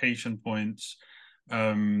different palpation points,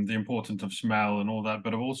 the importance of smell and all that,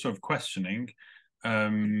 but also of questioning.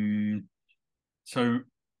 So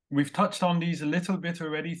we've touched on these a little bit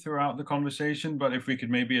already throughout the conversation, but if we could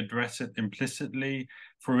maybe address it implicitly,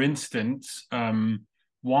 for instance,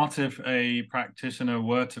 what if a practitioner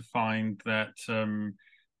were to find that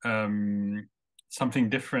something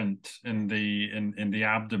different in the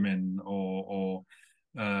abdomen, or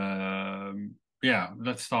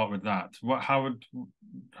let's start with that.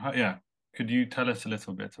 Could you tell us a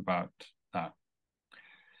little bit about that?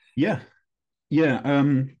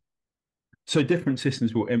 So different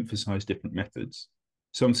systems will emphasize different methods.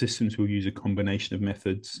 Some systems will use a combination of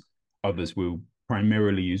methods, others will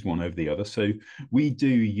primarily use one over the other. So we do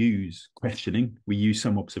use questioning, we use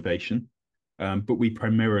some observation, but we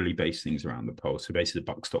primarily base things around the pulse. So basically the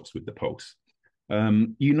buck stops with the pulse.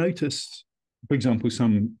 You notice, for example,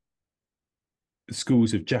 some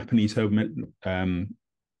schools of Japanese herb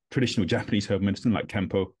traditional Japanese herb medicine like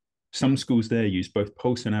Kampo. Some schools there use both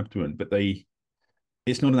pulse and abdomen, but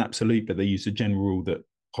it's not an absolute, but they use a general rule that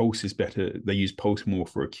pulse is better. They use pulse more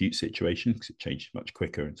for acute situations because it changes much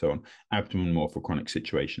quicker and so on. Abdomen more for chronic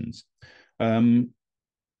situations. But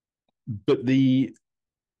the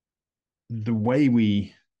way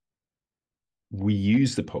we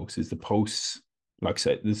use the pulse is the pulse, like I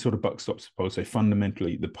said, the sort of buck stops the pulse. So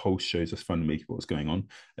fundamentally, the pulse shows us fundamentally what's going on,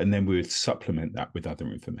 and then we would supplement that with other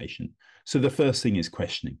information. So the first thing is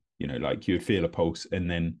questioning. Like you would feel a pulse, and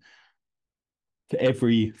then for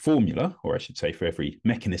every formula, or I should say for every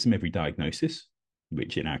mechanism, every diagnosis,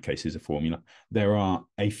 which in our case is a formula, there are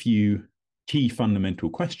a few key fundamental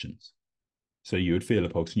questions. So you would feel a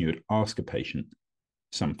pulse and you would ask a patient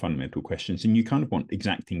some fundamental questions, and you kind of want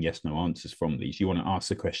exacting yes, no answers from these. You want to ask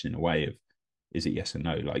the question in a way of, is it yes or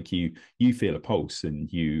no? Like you feel a pulse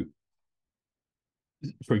and you,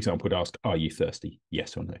 for example, would ask, are you thirsty?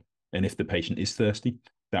 Yes or no? And if the patient is thirsty,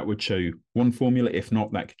 that would show one formula. If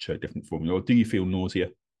not, that could show a different formula. Or do you feel nausea?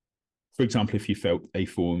 For example, if you felt a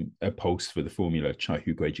pulse for the formula Chai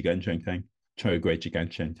Hu Gui Jigan Cheng Tang, Chai Hu Gui Jigan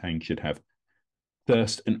Cheng Tang should have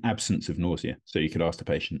thirst and absence of nausea. So you could ask the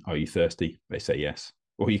patient, are you thirsty? They say yes.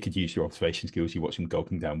 Or you could use your observation skills. You watch them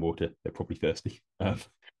gulping down water. They're probably thirsty.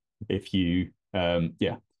 If you,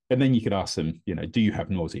 yeah. And then you could ask them, do you have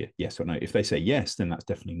nausea? Yes or no. If they say yes, then that's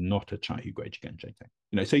definitely not a chai hu guai jigen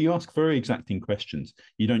zheng. So you ask very exacting questions.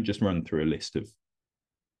 You don't just run through a list of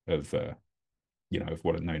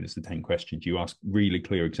what are known as the 10 questions. You ask really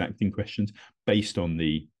clear, exacting questions based on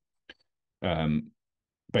the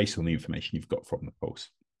information you've got from the pulse.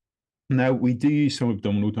 Now, we do use some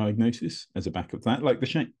abdominal diagnosis as a back of that. Like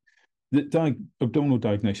the abdominal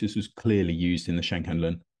diagnosis was clearly used in the Shang Han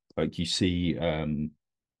Lun. Like you see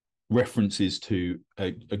references to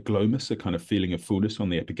a glomus, a kind of feeling of fullness on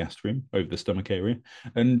the epigastrium over the stomach area.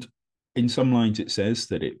 And in some lines, it says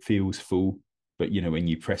that it feels full, but, when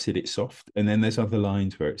you press it, it's soft. And then there's other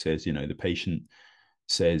lines where it says, the patient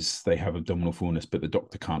says they have abdominal fullness, but the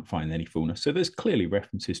doctor can't find any fullness. So there's clearly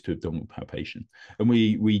references to abdominal palpation. And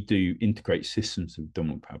we do integrate systems of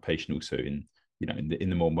abdominal palpation also in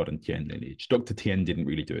the more modern Tian lineage. Dr. Tian didn't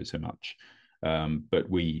really do it so much, but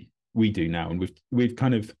we do now. And we've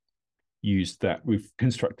kind of used that. We've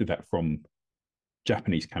constructed that from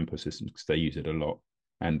Japanese Kampo systems because they use it a lot,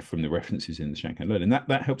 and from the references in the Shang Han Lun. And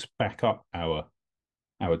that helps back up our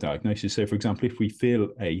diagnosis. So, for example, if we feel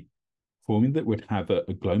a forming that would have a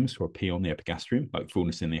glomus or a P on the epigastrium, like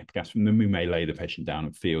fullness in the epigastrium, then we may lay the patient down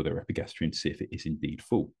and feel their epigastrium to see if it is indeed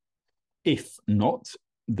full. If not,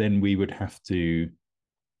 then we would have to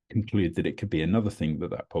conclude that it could be another thing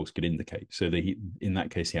that pulse could indicate. So in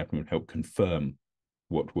that case, the abdomen would help confirm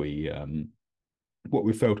what we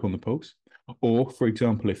felt on the pulse. Or, for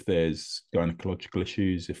example, if there's gynecological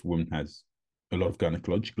issues, if a woman has a lot of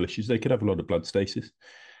gynecological issues, they could have a lot of blood stasis.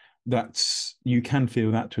 You can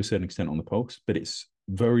feel that to a certain extent on the pulse, but it's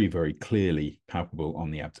very, very clearly palpable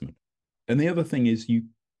on the abdomen. And the other thing is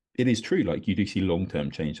it is true, like you do see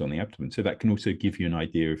long-term change on the abdomen. So that can also give you an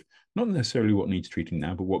idea of not necessarily what needs treating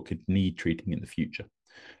now, but what could need treating in the future.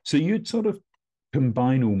 So you'd sort of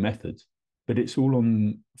combine all methods, but it's all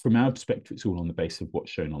from our perspective, it's all on the basis of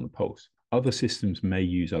what's shown on the pulse. Other systems may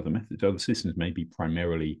use other methods. Other systems may be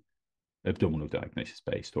primarily abdominal diagnosis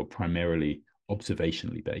based or primarily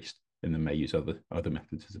observationally based, and then may use other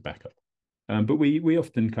methods as a backup. But we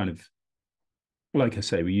often kind of, like I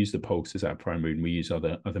say, we use the pulse as our primary, and we use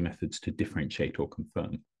other methods to differentiate or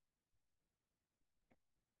confirm.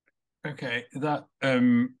 Okay, that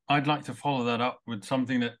I'd like to follow that up with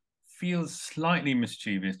something that feels slightly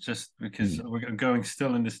mischievous, just because we're going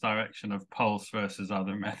still in this direction of pulse versus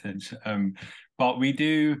other methods. But we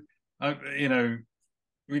do,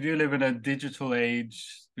 we do live in a digital age.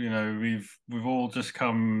 We've all just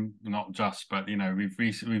come, not just, but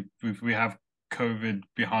we have COVID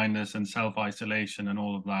behind us and self-isolation and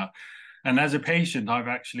all of that. And as a patient, I've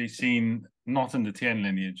actually seen, not in the Tian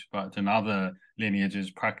lineage, but in other lineages,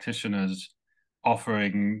 practitioners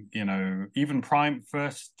offering, even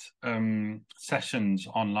first sessions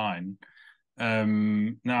online.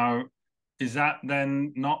 Now, is that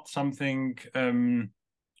then not something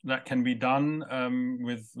that can be done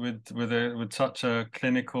with such a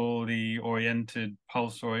clinically oriented,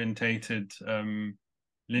 pulse orientated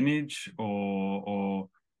lineage, or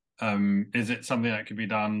is it something that could be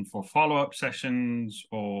done for follow-up sessions?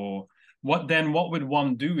 Or what would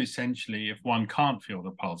one do essentially if one can't feel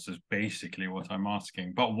the pulse, is basically what I'm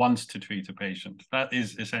asking, but wants to treat a patient? That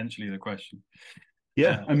is essentially the question.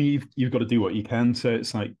 Yeah, I mean, you've got to do what you can. So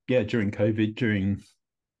it's like, yeah, during COVID, during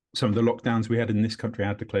some of the lockdowns we had in this country, I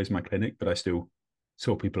had to close my clinic, but I still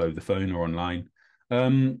saw people over the phone or online.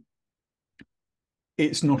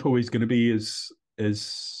 It's not always going to be as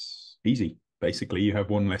easy. Basically, you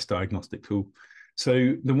have one less diagnostic tool.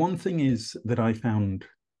 So the one thing is that I found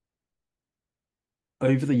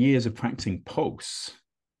over the years of practicing pulse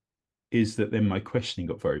is that then my questioning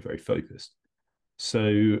got very, very focused.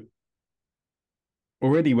 So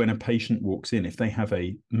already when a patient walks in, if they have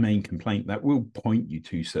a main complaint, that will point you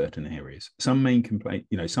to certain areas. Some main complaint,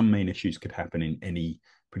 some main issues could happen in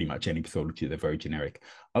pretty much any pathology. They're very generic.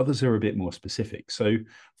 Others are a bit more specific. So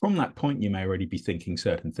from that point, you may already be thinking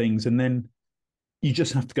certain things, and then you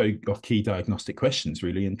just have to go off key diagnostic questions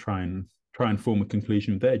really and try and form a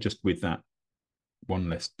conclusion there, just with that one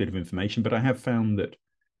less bit of information. But I have found that,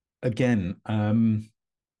 again,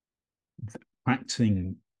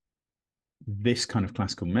 practicing this kind of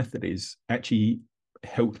classical method is actually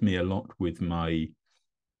helped me a lot with my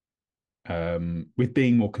with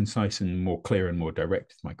being more concise and more clear and more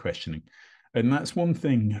direct with my questioning. And that's one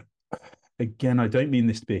thing, again, I don't mean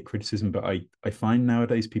this to be a criticism, but I find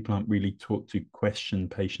nowadays people aren't really taught to question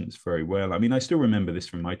patients very well. I mean, I still remember this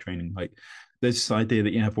from my training, like there's this idea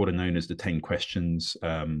that you have what are known as the 10 questions.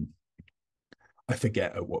 I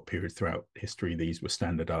forget at what period throughout history these were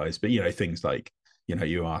standardized, but things like,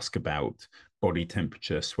 you ask about body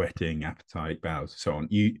temperature, sweating, appetite, bowels, so on.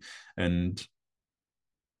 And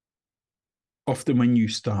often when you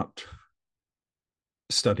start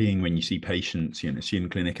studying, when you see patients, see in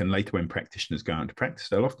clinic, and later when practitioners go out to practice,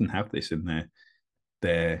 they'll often have this in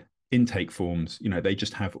their intake forms. They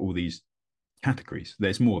just have all these categories.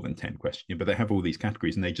 There's more than 10 questions, but they have all these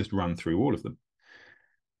categories and they just run through all of them.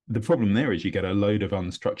 The problem there is you get a load of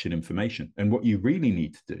unstructured information. And what you really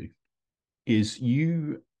need to do is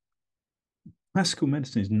classical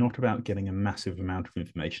medicine is not about getting a massive amount of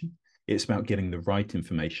information. It's about getting the right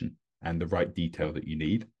information and the right detail that you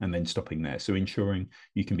need, and then stopping there. So ensuring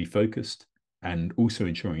you can be focused and also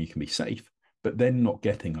ensuring you can be safe, but then not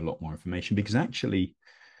getting a lot more information, because actually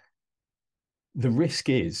the risk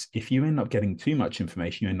is if you end up getting too much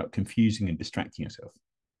information, you end up confusing and distracting yourself,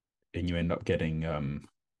 and you end up getting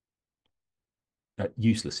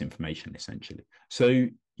useless information, essentially. So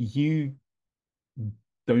you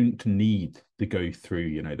don't need to go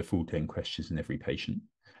through, the full 10 questions in every patient.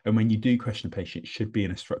 And when you do question a patient, it should be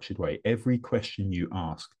in a structured way. Every question you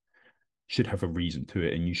ask should have a reason to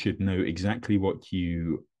it, and you should know exactly what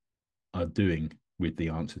you are doing with the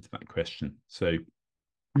answer to that question. So I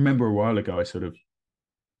remember a while ago, I sort of,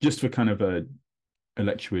 just for kind of a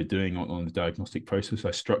lecture we're doing on the diagnostic process,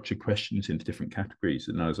 I structured questions into different categories.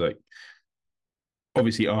 And I was like,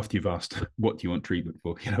 obviously, after you've asked, what do you want treatment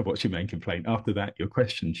for? What's your main complaint? After that, your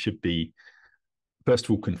question should be, first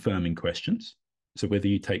of all, confirming questions. So whether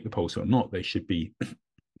you take the pulse or not, they should be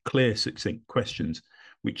clear, succinct questions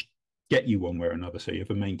which get you one way or another. So you have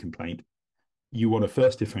a main complaint. You want to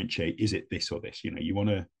first differentiate, is it this or this? You want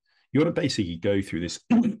to basically go through this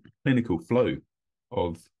clinical flow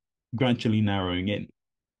of gradually narrowing in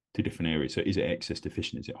to different areas. So is it excess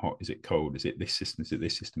deficient? Is it hot? Is it cold? Is it this system? Is it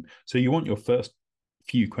this system? So you want your first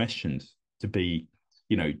few questions to be,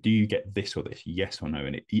 do you get this or this? Yes or no?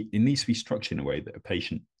 And it needs to be structured in a way that a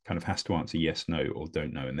patient kind of has to answer yes, no, or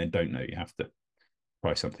don't know. And then don't know, you have to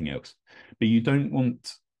try something else. But you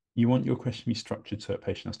want your question to be structured so a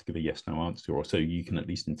patient has to give a yes, no answer, or so you can at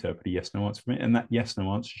least interpret a yes, no answer from it. And that yes,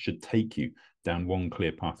 no answer should take you down one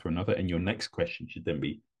clear path or another. And your next question should then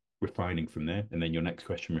be refining from there. And then your next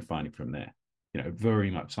question, refining from there. Very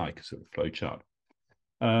much like a sort of flow chart.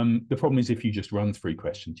 The problem is if you just run through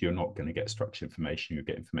questions, you're not going to get structured information. You'll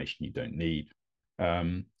get information you don't need.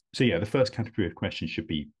 So yeah, the first category of questions should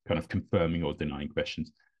be kind of confirming or denying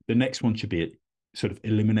questions. The next one should be sort of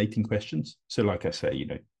eliminating questions. So like I say,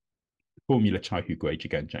 formula Chai Hu Gui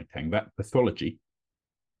Jigan Jiang Tang, that pathology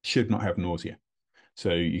should not have nausea.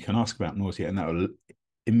 So you can ask about nausea and that will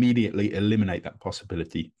immediately eliminate that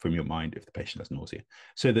possibility from your mind if the patient has nausea.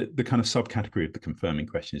 So the kind of subcategory of the confirming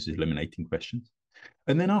questions is eliminating questions.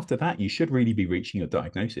 And then after that, you should really be reaching your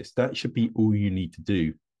diagnosis. That should be all you need to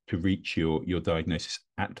do to reach your diagnosis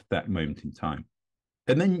at that moment in time.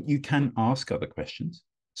 And then you can ask other questions.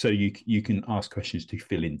 So you can ask questions to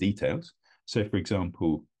fill in details. So for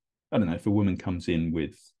example, I don't know, if a woman comes in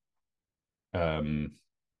with,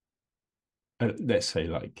 let's say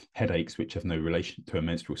like headaches, which have no relation to a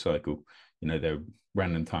menstrual cycle, they're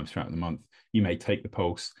random times throughout the month, you may take the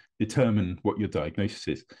pulse, determine what your diagnosis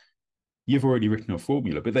is. You've already written a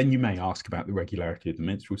formula, but then you may ask about the regularity of the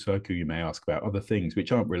menstrual cycle. You may ask about other things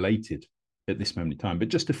which aren't related at this moment in time, but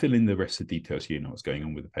just to fill in the rest of the details, so you know what's going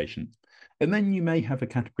on with the patient. And then you may have a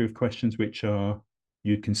category of questions which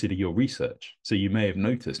you'd consider your research. So you may have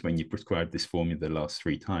noticed when you prescribed this formula the last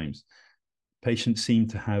 3 times, patients seem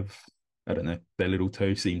to have, I don't know, their little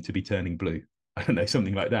toes seem to be turning blue. I don't know,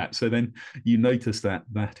 something like that. So then you notice that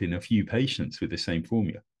in a few patients with the same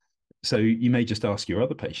formula. So you may just ask your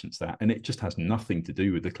other patients that, and it just has nothing to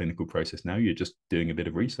do with the clinical process now. You're just doing a bit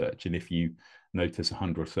of research. And if you notice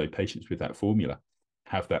 100 or so patients with that formula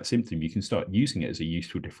have that symptom, you can start using it as a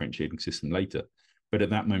useful differentiating system later. But at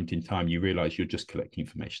that moment in time, you realize you're just collecting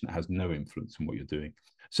information that has no influence on what you're doing.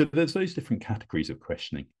 So there's those different categories of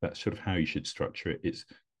questioning. That's sort of how you should structure it. It's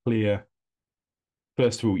clear.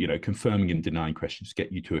 First of all, confirming and denying questions to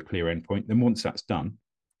get you to a clear endpoint. Then once that's done,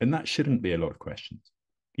 and that shouldn't be a lot of questions.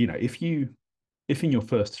 If in your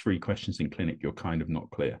first 3 questions in clinic, you're kind of not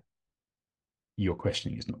clear, your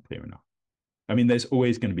questioning is not clear enough. I mean, there's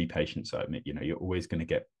always going to be patients, I admit, you're always going to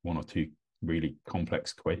get 1 or 2 really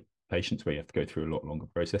complex patients where you have to go through a lot longer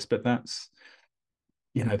process, but that's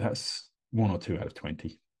 1 or 2 out of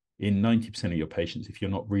 20. In 90% of your patients, if you're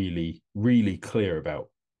not really, really clear about,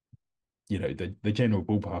 the general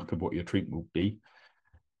ballpark of what your treatment will be,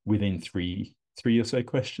 within three or so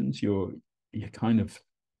questions, you're kind of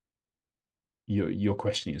your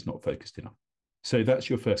questioning is not focused enough. So that's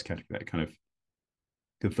your first category, that kind of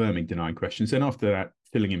confirming, denying questions. Then after that,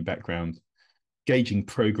 filling in background, gauging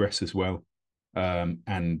progress as well,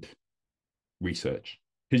 and research.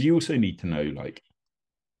 Because you also need to know, like,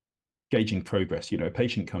 gauging progress. A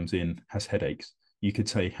patient comes in, has headaches. You could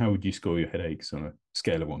say, how would you score your headaches on a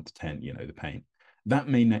scale of 1 to 10, the pain? That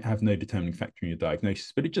may have no determining factor in your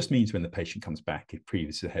diagnosis, but it just means when the patient comes back, if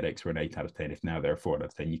previous headaches were an 8 out of 10, if now they're a 4 out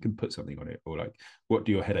of 10, you can put something on it. Or like, what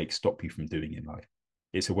do your headaches stop you from doing in life?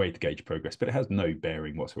 It's a way to gauge progress, but it has no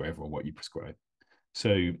bearing whatsoever on what you prescribe.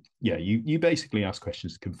 So yeah, you basically ask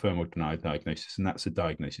questions to confirm or deny a diagnosis, and that's the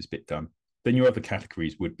diagnosis bit done. Then your other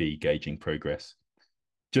categories would be gauging progress,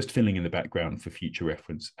 just filling in the background for future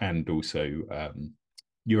reference, and also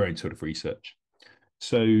your own sort of research.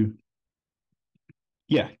 So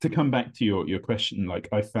yeah, to come back to your question, like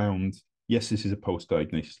I found, yes, this is a pulse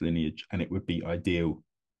diagnosis lineage, and it would be ideal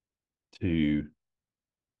to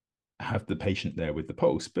have the patient there with the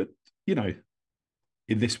pulse, but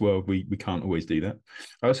in this world, we can't always do that.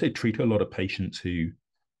 I would say treat a lot of patients who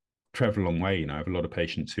travel a long way. I have a lot of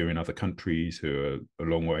patients who are in other countries, who are a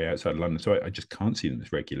long way outside of London, so I just can't see them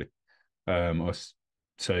as regularly.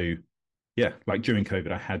 So yeah, like during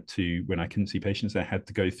COVID, I had to, when I couldn't see patients, I had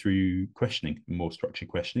to go through questioning, more structured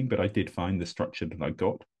questioning, but I did find the structure that I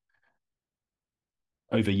got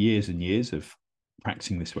over years and years of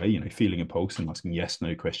practicing this way, feeling a pulse and asking yes,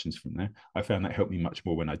 no questions from there. I found that helped me much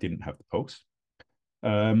more when I didn't have the pulse.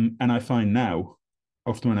 And I find now,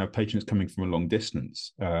 often when I have patients coming from a long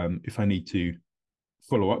distance, if I need to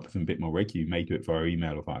follow up with them a bit more regularly, may do it via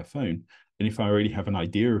email or via phone. And if I already have an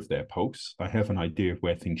idea of their pulse, I have an idea of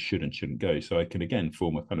where things should and shouldn't go. So I can, again,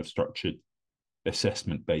 form a kind of structured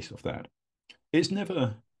assessment based off that. It's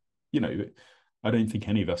never, I don't think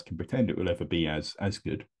any of us can pretend it will ever be as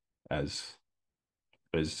good as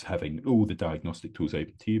having all the diagnostic tools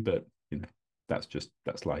open to you. But,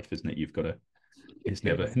 that's life, isn't it? You've got to, it's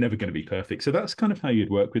never going to be perfect. So that's kind of how you'd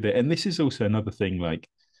work with it. And this is also another thing, like,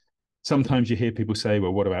 sometimes you hear people say,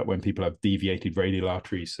 well, what about when people have deviated radial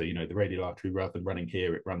arteries? So, the radial artery, rather than running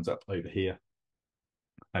here, it runs up over here.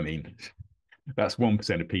 I mean, that's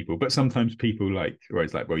 1% of people. But sometimes people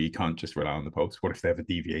it's like, well, you can't just rely on the pulse. What if they have a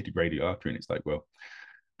deviated radial artery? And it's like, well,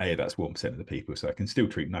 that's 1% of the people. So I can still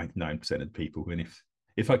treat 99% of the people. And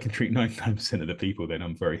if I can treat 99% of the people, then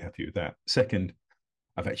I'm very happy with that. Second,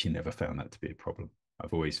 I've actually never found that to be a problem.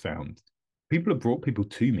 I've always found people have brought people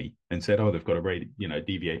to me and said, oh, they've got a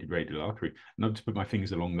deviated radial artery. And I've just put my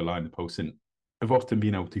fingers along the line of the pulse, and I've often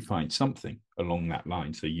been able to find something along that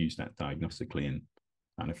line. So use that diagnostically and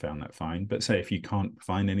kind of found that fine. But say if you can't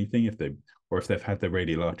find anything, if they've had their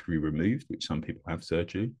radial artery removed, which some people have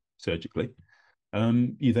surgically,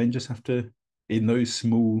 you then just have to, in those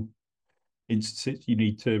small instances, you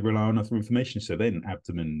need to rely on other information. So then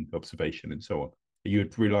abdomen observation and so on. You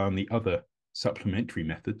would rely on the other supplementary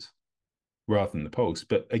methods rather than the pulse.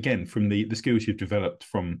 But again, from the skills you've developed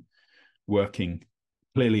from working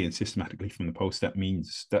clearly and systematically from the pulse,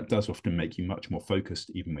 that does often make you much more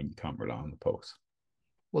focused, even when you can't rely on the pulse.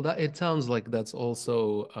 Well, it sounds like that's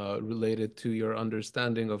also related to your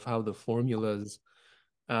understanding of how the formulas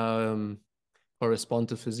correspond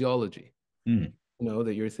to physiology.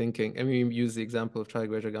 That you're thinking. I mean, you use the example of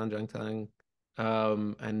Ganjiang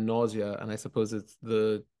and nausea, and I suppose it's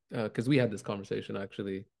the because we had this conversation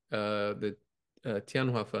actually, the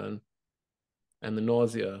Tianhua and the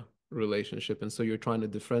nausea relationship, and so you're trying to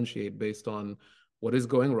differentiate based on what is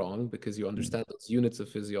going wrong because you understand those units of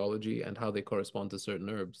physiology and how they correspond to certain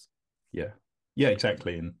herbs. Yeah,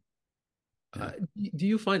 exactly. And do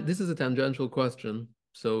you find, this is a tangential question,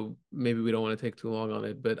 so maybe we don't want to take too long on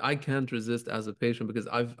it, but I can't resist as a patient because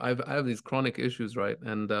I have these chronic issues, right?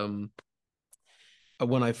 And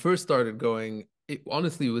when I first started going, it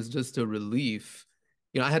honestly was just a relief.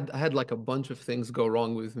 I had like a bunch of things go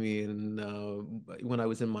wrong with me when I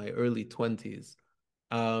was in my early 20s.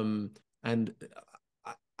 And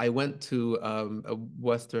I went to a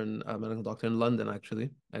Western medical doctor in London, actually.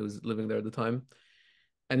 I was living there at the time.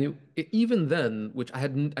 And even then, which I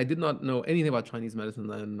did not know anything about Chinese medicine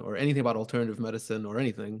then, or anything about alternative medicine or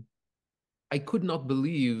anything, I could not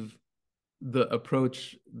believe the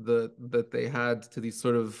approach that they had to these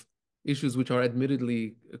sort of issues, which are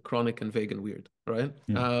admittedly chronic and vague and weird, right?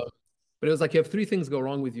 But it was like, you have 3 things go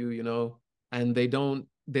wrong with you, and they don't,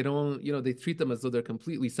 they treat them as though they're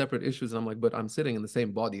completely separate issues. And I'm like, but I'm sitting in the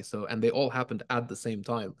same body. And they all happened at the same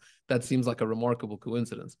time. That seems like a remarkable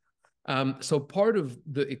coincidence. So part of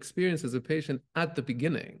the experience as a patient at the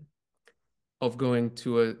beginning of going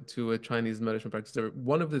to a Chinese medicine practitioner,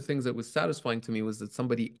 one of the things that was satisfying to me was that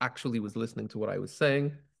somebody actually was listening to what I was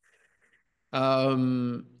saying.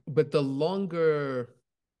 But the longer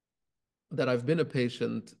that I've been a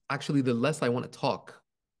patient, actually, the less I want to talk,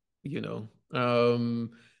 you know.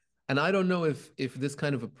 And I don't know if this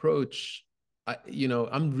kind of approach,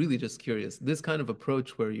 I'm really just curious. This kind of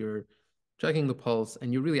approach where you're checking the pulse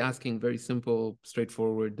and you're really asking very simple,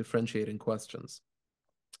 straightforward, differentiating questions.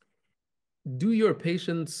 Do your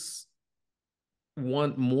patients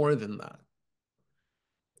want more than that?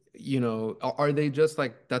 Are they just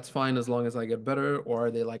like, that's fine as long as I get better? Or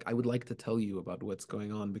are they like, I would like to tell you about what's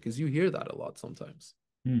going on? Because you hear that a lot sometimes.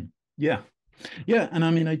 Yeah. Yeah. And I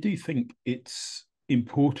mean, I do think it's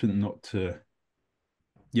important not to,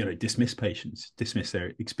 dismiss patients, dismiss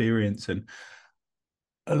their experience. And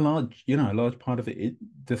a large part of it,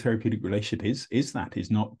 the therapeutic relationship is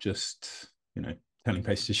not just, telling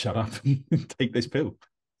patients to shut up and take this pill,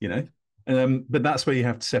 but that's where you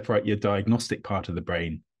have to separate your diagnostic part of the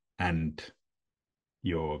brain and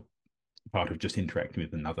your part of just interacting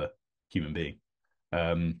with another human being.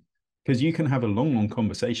 Because you can have a long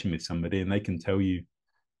conversation with somebody and they can tell you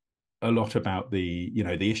a lot about the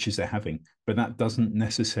issues they're having, but that doesn't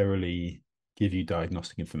necessarily give you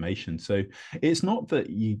diagnostic information. So it's not that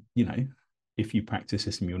if you practice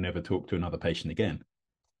ICEAM, you'll never talk to another patient again.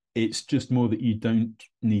 It's just more that you don't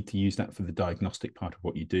need to use that for the diagnostic part of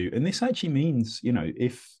what you do. And this actually means,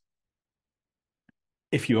 if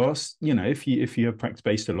you ask, if you have practice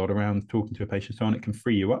based a lot around talking to a patient, so on, it can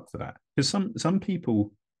free you up for that. Because some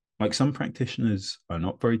people, like some practitioners, are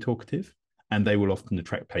not very talkative, and they will often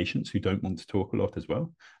attract patients who don't want to talk a lot as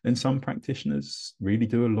well. And some practitioners really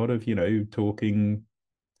do a lot of, talking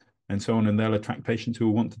and so on, and they'll attract patients who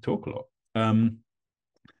will want to talk a lot.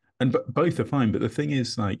 And both are fine. But the thing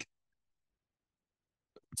is, like,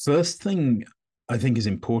 first thing I think is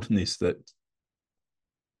important is that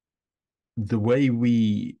the way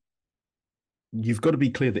you've got to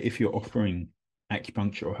be clear that if you're offering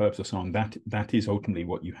acupuncture or herbs or so on, that is ultimately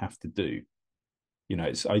what you have to do.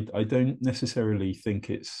 I don't necessarily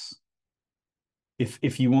think it's,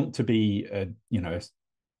 if you want to be a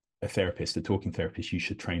therapist, a talking therapist, you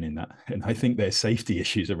should train in that. And I think there's safety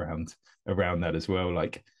issues around that as well.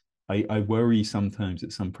 Like I worry sometimes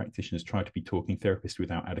that some practitioners try to be talking therapists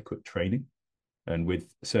without adequate training. And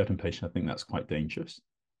with certain patients, I think that's quite dangerous.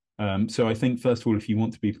 So I think, first of all, if you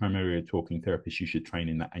want to be primarily a talking therapist, you should train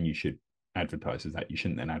in that, and you should advertise as that. You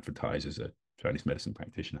shouldn't then advertise as a Chinese medicine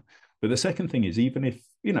practitioner. But the second thing is, even if,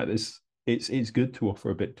 it's good to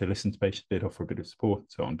offer a bit, to listen to patients a bit, offer a bit of support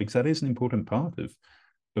and so on, because that is an important part of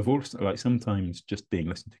all, like sometimes just being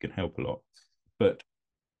listened to can help a lot. But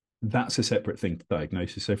that's a separate thing to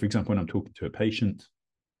diagnosis. So for example, when I'm talking to a patient,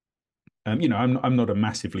 I'm not a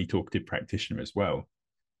massively talkative practitioner as well.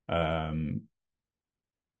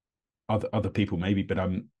 Other people maybe, but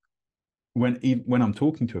when I'm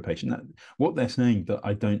talking to a patient, what they're saying that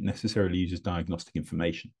I don't necessarily use as diagnostic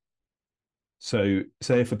information. So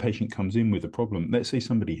say if a patient comes in with a problem, let's say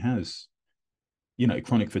somebody has,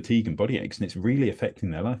 chronic fatigue and body aches, and it's really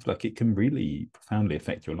affecting their life, like it can really profoundly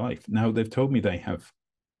affect your life. Now they've told me they have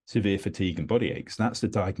severe fatigue and body aches. That's the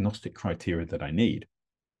diagnostic criteria that I need.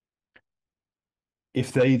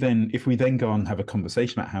 If we then go and have a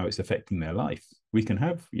conversation about how it's affecting their life, we can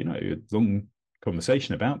have, a long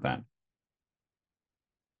conversation about that.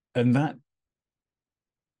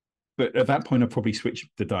 But at that point, I'll probably switch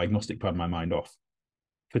the diagnostic part of my mind off.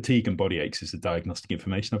 Fatigue and body aches is the diagnostic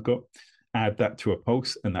information I've got. Add that to a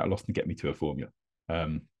pulse, and that'll often get me to a formula.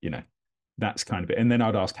 That's kind of it. And then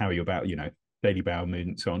I'd ask, how are you about, daily bowel movement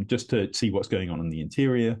and so on, just to see what's going on in the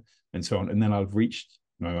interior and so on. And then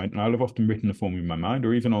I'll have often written the formula in my mind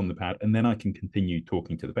or even on the pad, and then I can continue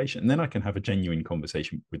talking to the patient. And then I can have a genuine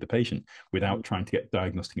conversation with the patient without trying to get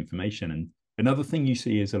diagnostic information. And another thing you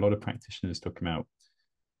see is a lot of practitioners talking about,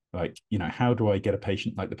 like, how do I get a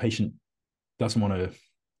patient, like the patient doesn't want to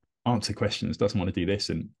answer questions, doesn't want to do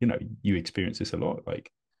this. And, you experience this a lot.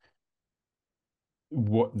 Like,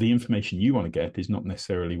 what the information you want to get is not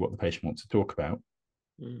necessarily what the patient wants to talk about.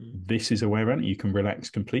 This is a way around it. You can relax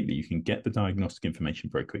completely. You can get the diagnostic information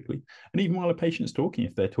very quickly. And even while a patient's talking,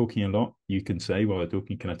 if they're talking a lot, you can say, while they're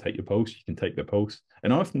talking, can I take your pulse? You can take their pulse.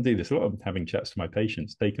 And I often do this a lot of having chats to my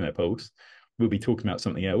patients, taking their pulse. We'll be talking about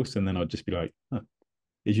something else. And then I'll just be like,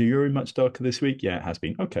 is your urine much darker this week? Yeah, it has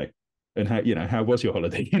been. Okay. And how was your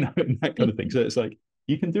holiday? And that kind of thing. So it's like,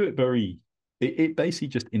 you can do it it basically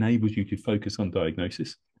just enables you to focus on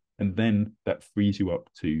diagnosis. And then that frees you up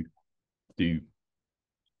to do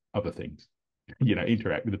other things,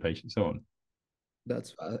 interact with the patient, so on.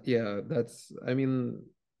 That's a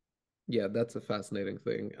fascinating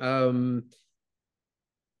thing.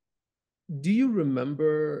 Do you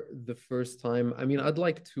remember the first time? I mean, I'd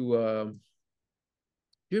like to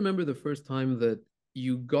you remember the first time that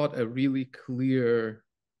you got a really clear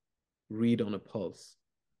read on a pulse,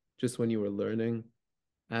 just when you were learning?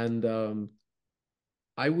 And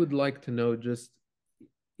I would like to know, just,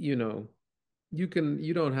 you know, you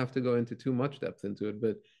don't have to go into too much depth into it,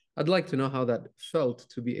 but I'd like to know how that felt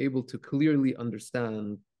to be able to clearly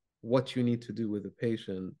understand what you need to do with a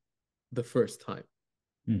patient the first time.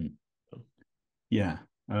 Yeah.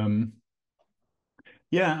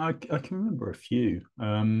 Yeah, I can remember a few.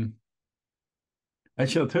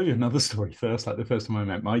 Actually, I'll tell you another story first. Like the first time I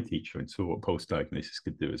met my teacher and saw what pulse diagnosis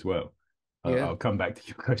could do as well. Yeah. I'll come back to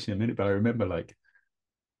your question in a minute, but I remember like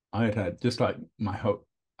I had just like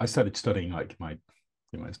I started studying like I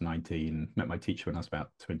was 19, met my teacher when I was about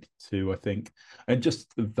 22, I think. And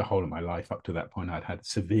just the whole of my life up to that point, I'd had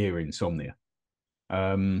severe insomnia.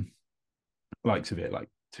 Like severe, like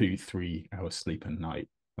 2-3 hours sleep a night.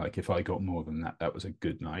 Like if I got more than that, that was a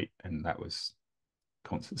good night, and that was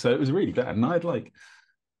constant. So it was really bad. And I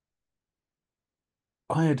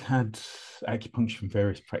had had acupuncture from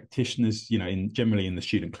various practitioners, generally in the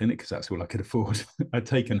student clinic, because that's all I could afford. I'd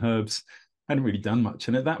taken herbs, hadn't really done much.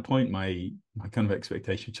 And at that point, my kind of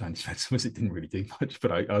expectation of Chinese medicine was it didn't really do much,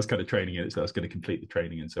 but I was kind of training in it, so I was going to complete the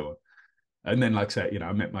training and so on. And then, like I said,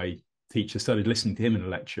 I met my teacher, started listening to him in a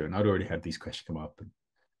lecture, and I'd already had these questions come up, and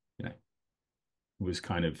was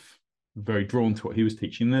kind of very drawn to what he was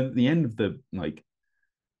teaching. And then at the end of the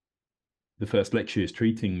first lecture he was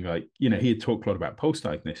treating, he had talked a lot about pulse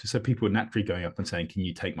diagnosis. So people were naturally going up and saying, "Can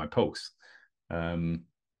you take my pulse?" And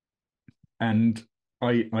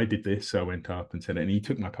I did this. So I went up and said it, and he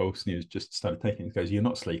took my pulse and he was just started taking it. He goes, "You're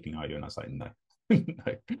not sleeping, are you?" And I was like, "No."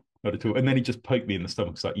 No, not at all. And then he just poked me in the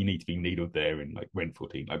stomach. It's like, "You need to be needled there in like Ren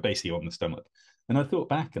 14, like basically on the stomach." And I thought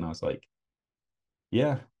back and I was like,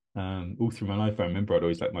 yeah, all through my life, I remember I'd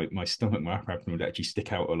always like my stomach, my upper abdomen would actually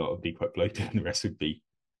stick out a lot and be quite bloated, and the rest would be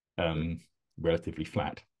relatively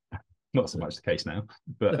flat. Not so much the case now,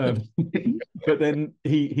 but but then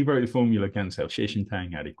he wrote a formula against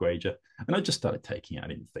Shishintang, added Guaja, and I just started taking it. I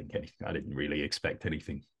didn't think anything. I didn't really expect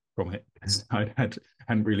anything from it. I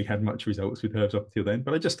hadn't really had much results with herbs up until then,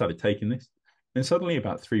 but I just started taking this. And suddenly,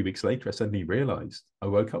 about 3 weeks later, I suddenly realized I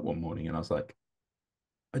woke up one morning and I was like,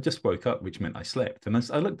 I just woke up, which meant I slept. And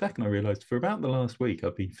I looked back and I realized for about the last week,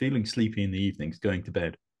 I've been feeling sleepy in the evenings, going to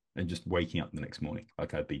bed, and just waking up the next morning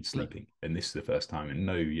like I'd been sleeping. And this is the first time, and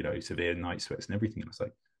no, severe night sweats and everything. And I was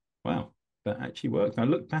like, wow, that actually worked. And I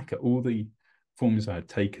looked back at all the forms I had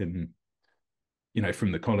taken,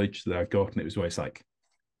 from the college that I got, and it was always like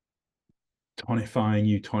tonifying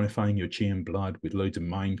your qi and blood with loads of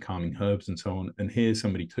mind calming herbs and so on. And here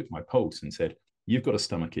somebody took my pulse and said, "You've got a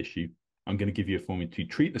stomach issue. I'm going to give you a formula to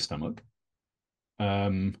treat the stomach,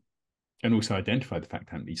 and also identify the fact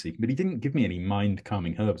I haven't been sleeping." But he didn't give me any mind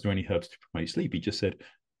calming herbs or any herbs to promote sleep. He just said,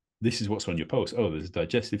 "This is what's on your pulse. Oh, there's a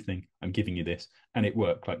digestive thing. I'm giving you this." And it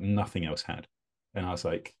worked like nothing else had. And I was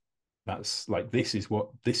like, that's like, this is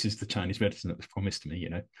the Chinese medicine that was promised to me,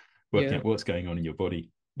 working out what's going on in your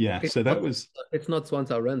body. Yeah. So that was. It's not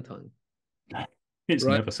Swanzao Ren time. It's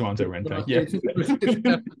right? never Swanzao Ren time. Yeah.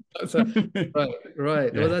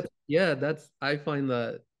 Right. Well, I find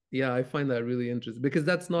that really interesting, because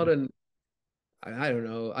that's not I don't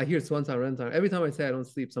know. I hear Swanzao Ren time. Every time I say I don't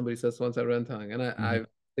sleep, somebody says Swanzao Ren time. And I've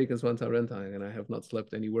taken Swanzao Ren time and I have not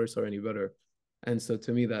slept any worse or any better. And so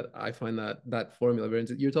to me, that I find that formula very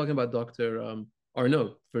interesting. You're talking about Dr.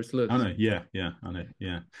 Arnaud Versluys. I know, yeah, I know,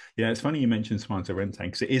 yeah. It's funny you mentioned Swanzao Ren time,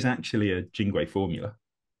 because it is actually a Jing Gui formula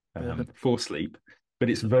for sleep, but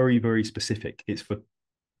it's very, very specific. It's for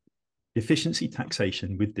deficiency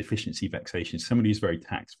taxation with deficiency vexation. Somebody who's very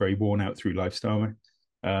taxed, very worn out through lifestyle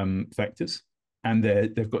factors, and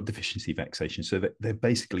they've got deficiency vexation, so that they're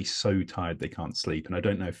basically so tired they can't sleep. And I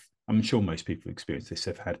don't know if, I'm sure most people who experience this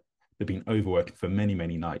they've been overworking for many,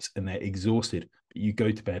 many nights and they're exhausted. But you go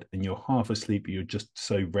to bed and you're half asleep, but you're just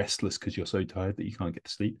so restless because you're so tired that you can't get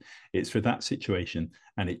to sleep. It's for that situation,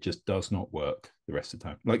 and it just does not work the rest of the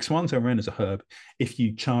time. Like Swanzao Ren as a herb, if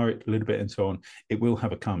you char it a little bit and so on, it will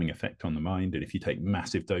have a calming effect on the mind. And if you take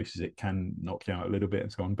massive doses, it can knock you out a little bit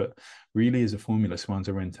and so on. But really, as a formula,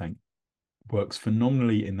 Swanzao Ren tank works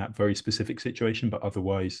phenomenally in that very specific situation, but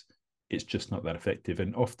otherwise it's just not that effective.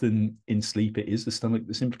 And often in sleep, it is the stomach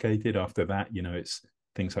that's implicated. After that, it's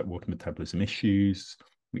things like water metabolism issues,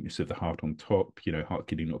 weakness of the heart on top, heart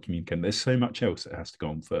kidney not communicating. There's so much else that has to go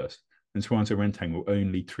on first. And Swanzao Ren tang will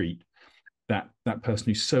only treat that person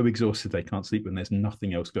who's so exhausted they can't sleep when there's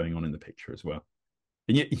nothing else going on in the picture as well.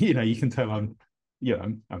 And you can tell I'm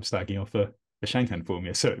slagging off a Shang Han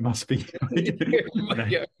formula, so it must be.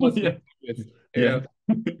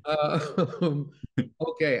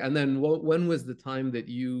 Okay, and then when was the time that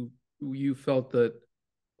you felt that,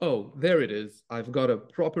 oh, there it is, I've got a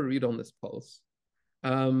proper read on this pulse?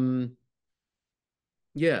 Um,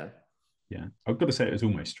 yeah. Yeah, I've got to say it was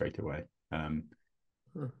almost straight away. Huh.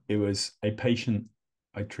 It was a patient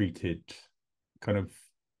I treated kind of.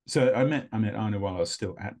 So I met Arnaud while I was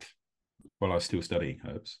still studying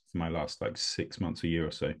herbs for my last like 6 months, a year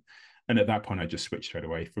or so. And at that point, I just switched straight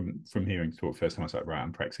away from hearing talk first time. I was like, right,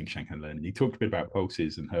 I'm practicing Shang Han Lun. And he talked a bit about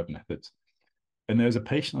pulses and herb methods. And there was a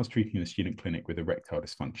patient I was treating in a student clinic with erectile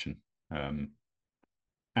dysfunction.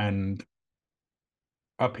 And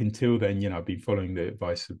up until then, I've been following the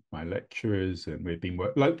advice of my lecturers, and we've been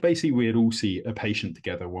basically we'd all see a patient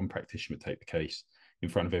together. One practitioner would take the case in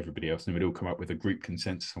front of everybody else, and we'd all come up with a group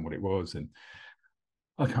consensus on what it was. And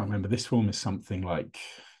I can't remember. This form is something like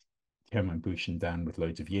Tian Lineage Dan with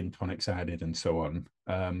loads of yin tonics added and so on.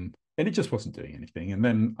 And it just wasn't doing anything. And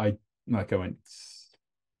then I went,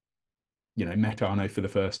 met Arnaud for the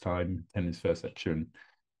first time, attended his first lecture,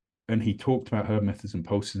 and he talked about herb methods and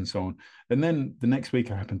pulses and so on. And then the next week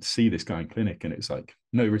I happened to see this guy in clinic, and it's like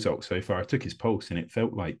no results so far. I took his pulse, and it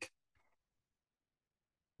felt like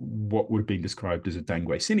what would have been described as a Zeng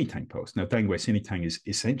Rongxiu pulse. Now, Zeng Rongxiu is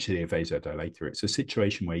essentially a vasodilator. It's a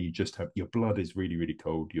situation where you just have your blood is really, really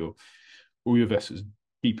cold. All your vessels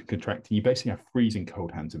deep and contracting. You basically have freezing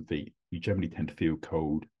cold hands and feet. You generally tend to feel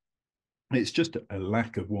cold. It's just a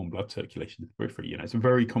lack of warm blood circulation to the periphery. It's a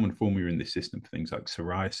very common formula in this system for things like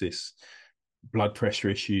psoriasis, blood pressure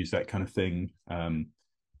issues, that kind of thing.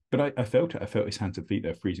 But I felt it. I felt his hands and feet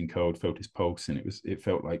there freezing cold, felt his pulse, and it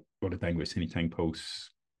felt like what a Zeng Rongxiu pulse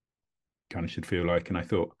kind of should feel like. And I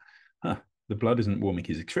thought, the blood isn't warming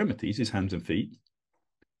his extremities, his hands and feet.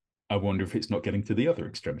 I wonder if it's not getting to the other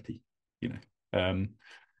extremity, So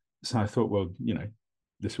I thought, well,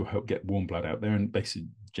 this will help get warm blood out there. And basically,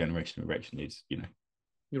 generation of erection is,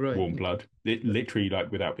 You're right. warm blood. It literally,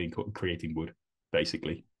 like, without being creating wood,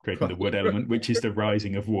 basically creating the wood element, which is the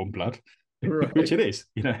rising of warm blood, which it is.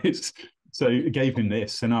 So it gave him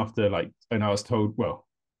this, and after and I was told, well,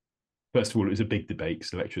 first of all, it was a big debate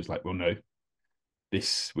because the lecturer's like, well, no,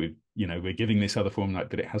 we're giving this other form,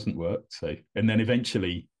 but it hasn't worked. So, and then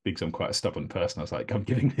eventually, because I'm quite a stubborn person, I was like, I'm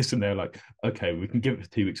giving this, and they're like, okay, we can give it for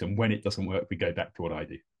 2 weeks, and when it doesn't work, we go back to what I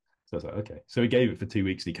do. So I was like, okay. So he gave it for 2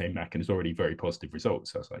 weeks, and he came back, and it's already very positive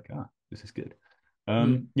results. So I was like, this is good.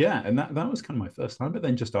 Yeah, and that was kind of my first time. But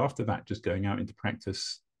then just after that, just going out into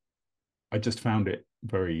practice, I just found it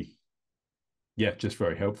just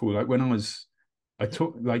very helpful. Like when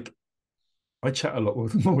I chat a lot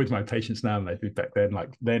more with my patients now than I did back then.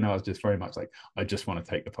 Like then I was just very much like, I just want to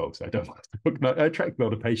take the pulse. I don't want to talk. I attract a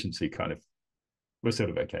lot of patients who kind of were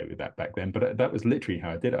sort of okay with that back then. But that was literally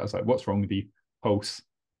how I did it. I was like, what's wrong with you? Pulse.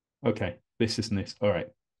 Okay, this and this. All right,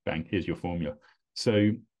 bang, here's your formula.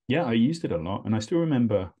 So yeah, I used it a lot. And I still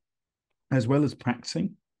remember, as well as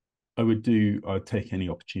practicing, I'd take any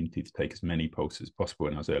opportunity to take as many pulses as possible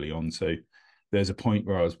when I was early on. So there's a point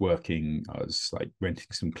where I was like renting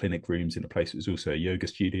some clinic rooms in a place that was also a yoga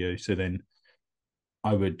studio. So then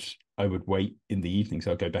I would wait in the evenings.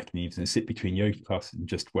 I'd go back in the evenings and sit between yoga classes and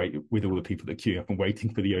just wait with all the people that queue up and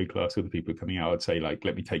waiting for the yoga class, all the people coming out. I'd say, like,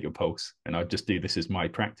 let me take your pulse. And I'd just do this as my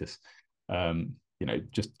practice.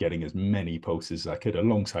 Just getting as many pulses as I could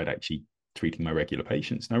alongside actually treating my regular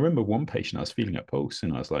patients. And I remember one patient, I was feeling a pulse,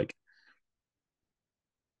 and I was like,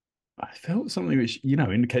 I felt something which,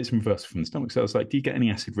 indicates some reversal from the stomach. So I was like, do you get any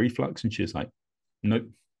acid reflux? And she was like, nope.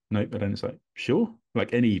 But then it's like, sure.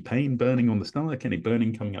 Like any pain, burning on the stomach, any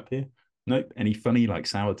burning coming up here? Nope. Any funny, like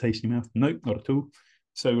sour taste in your mouth? Nope, not at all.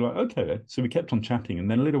 So like, okay then. So we kept on chatting. And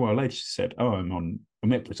then a little while later, she said, oh, I'm on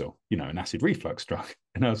omeprazole, an acid reflux drug.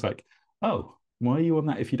 And I was like, oh, why are you on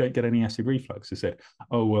that if you don't get any acid reflux? I said,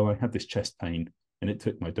 oh, well, I had this chest pain and it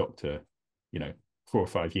took my doctor, 4 or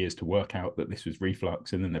 5 years to work out that this was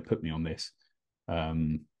reflux, and then they put me on this.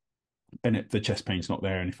 And the chest pain's not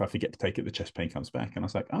there, and if I forget to take it, the chest pain comes back. And I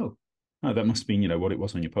was like, oh, that must mean, what it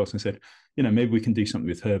was on your pulse. And I said, maybe we can do something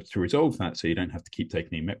with herbs to resolve that so you don't have to keep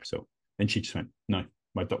taking the omeprazole. And she just went, no,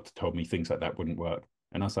 my doctor told me things like that wouldn't work.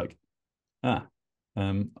 And I was like, I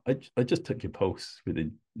just took your pulse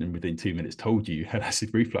within 2 minutes, told you had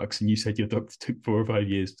acid reflux, and you said your doctor took 4 or 5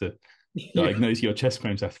 years to diagnose your chest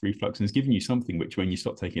pain's acid reflux, and has given you something which, when you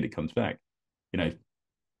stop taking it, comes back.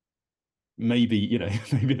 Maybe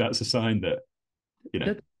that's a sign that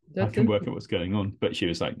I can work out what's going on. But she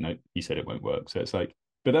was like, no, you said it won't work. So it's like,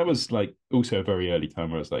 but that was like also a very early time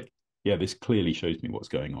where I was like, yeah, this clearly shows me what's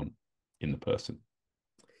going on in the person.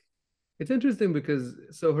 It's interesting because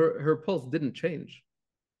so her pulse didn't change.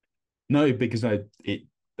 No, because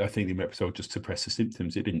I think the omeprazole just suppressed the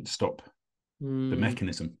symptoms. It didn't stop the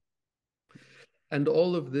mechanism. And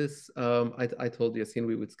all of this, I told Yassin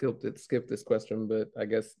we would skip this question, but I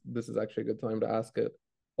guess this is actually a good time to ask it.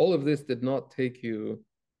 All of this did not take you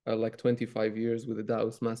like 25 years with a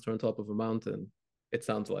Taoist master on top of a mountain, it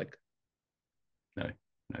sounds like. No.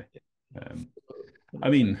 I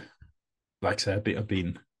mean, like I said, I've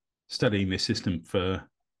been studying this system for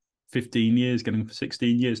 15 years, getting for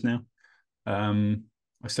 16 years now. I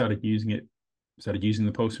started using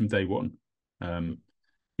the pulse from day one.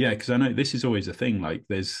 Yeah, because I know this is always a thing. Like,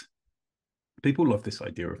 there's people love this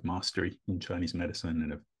idea of mastery in Chinese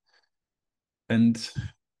medicine, and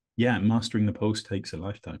yeah, mastering the pulse takes a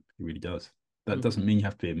lifetime. It really does. That doesn't mean you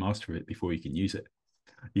have to be a master of it before you can use it.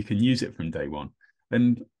 You can use it from day one,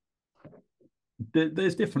 and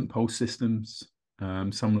there's different pulse systems.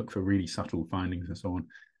 Some look for really subtle findings and so on.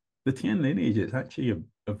 The Tian Lineage is actually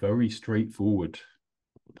a very straightforward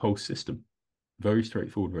pulse system. Very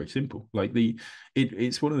straightforward, very simple. Like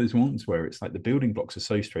it's one of those ones where it's like the building blocks are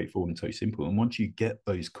so straightforward and so simple. And once you get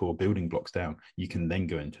those core building blocks down, you can then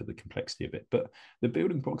go into the complexity of it. But the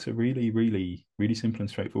building blocks are really, really, really simple and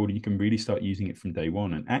straightforward. And you can really start using it from day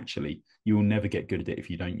one. And actually, you will never get good at it if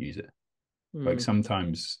you don't use it. Like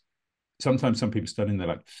sometimes some people study and they're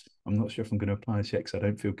like, I'm not sure if I'm going to apply this yet because I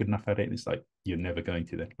don't feel good enough at it. And it's like, you're never going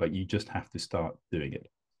to then. Like, you just have to start doing it.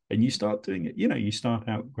 And you start doing it, you start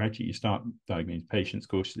out gradually, you start diagnosing patients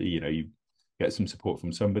cautiously, you get some support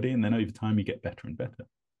from somebody, and then over time you get better and better.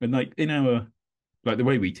 And like the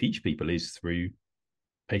way we teach people is through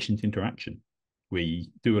patient interaction.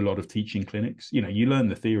 We do a lot of teaching clinics. You learn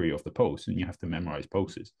the theory of the pulse and you have to memorize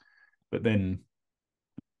pulses, but then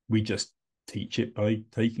we just teach it by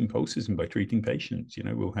taking pulses and by treating patients.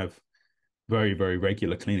 We'll have very, very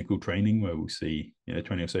regular clinical training where we'll see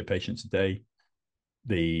 20 or so patients a day.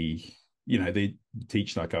 They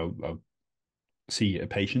teach, like, I'll see a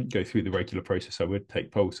patient, go through the regular process I would,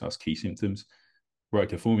 take pulse, ask key symptoms,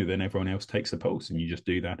 write a formula, then everyone else takes the pulse, and you just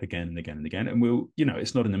do that again and again and again. And we'll,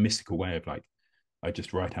 it's not in a mystical way of like, I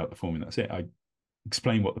just write out the formula, that's it. I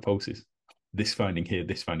explain what the pulse is. This finding here,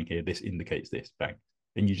 this indicates this, bang.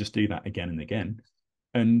 And you just do that again and again.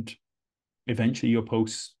 And eventually your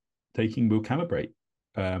pulse taking will calibrate.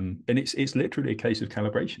 And it's literally a case of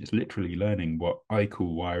calibration. It's literally learning what I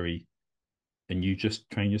call wiry, and you just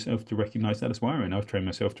train yourself to recognize that as wiry. And I've trained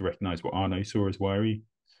myself to recognize what Arnaud saw as wiry,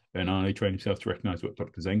 and Arnaud trained himself to recognize what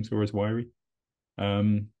Dr. Zeng saw as wiry.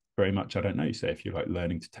 Very much, I don't know, say if you're like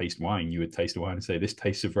learning to taste wine, you would taste a wine and say, this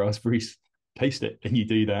tastes of raspberries, taste it. And you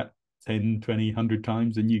do that 10, 20, 100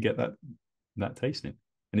 times and you get that tasting.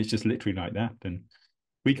 And it's just literally like that. And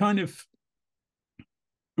we've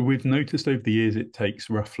noticed over the years it takes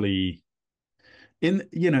roughly in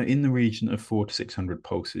the region of 400 to 600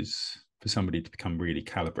 pulses for somebody to become really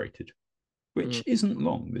calibrated, which isn't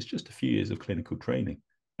long. There's just a few years of clinical training.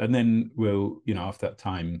 And then we'll, after that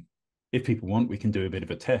time, if people want, we can do a bit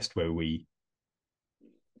of a test where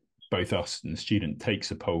both us and the student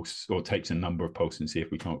takes a pulse or takes a number of pulses and see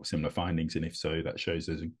if we come up with similar findings. And if so, that shows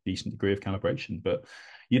there's a decent degree of calibration. But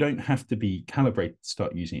you don't have to be calibrated to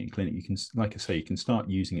start using it in clinic. You can, like I say, you can start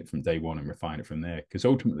using it from day one and refine it from there. Because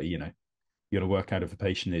ultimately, you're going to work out if a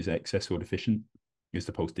patient is excess or deficient. Is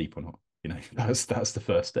the pulse deep or not? That's the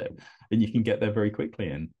first step. And you can get there very quickly.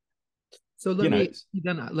 And so let me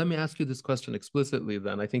ask you this question explicitly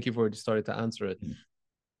then. I think you've already started to answer it.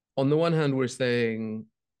 On the one hand, we're saying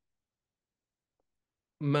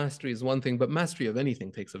mastery is one thing, but mastery of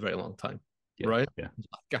anything takes a very long time, right? Yeah.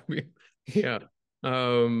 Yeah.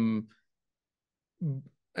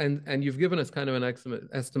 And you've given us kind of an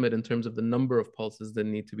estimate in terms of the number of pulses that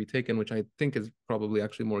need to be taken, which I think is probably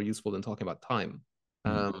actually more useful than talking about time.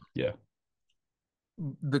 Yeah.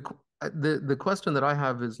 The question that I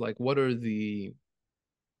have is like, what are the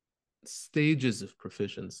stages of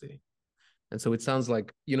proficiency? And so it sounds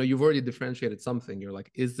like, you've already differentiated something. You're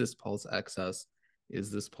like, is this pulse excess? Is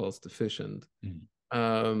this pulse deficient? What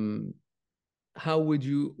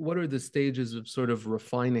are the stages of sort of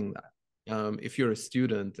refining that? If you're a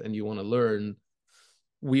student and you want to learn,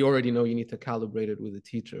 we already know you need to calibrate it with a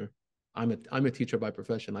teacher. I'm a teacher by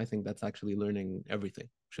profession. I think that's actually learning everything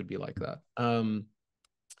should be like that.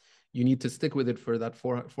 You need to stick with it for that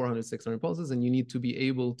 400, 600 pulses, and you need to be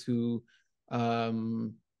able to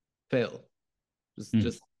fail.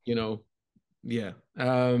 Just yeah.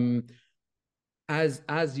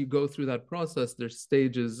 As you go through that process, there's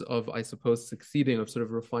stages of, I suppose, succeeding, of sort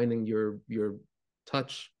of refining your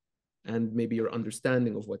touch and maybe your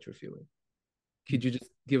understanding of what you're feeling. Could you just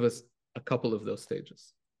give us a couple of those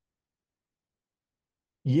stages?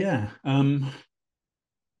 Yeah.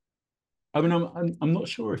 I mean, I'm not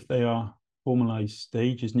sure if they are formalized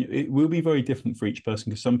stages. It will be very different for each person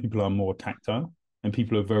because some people are more tactile and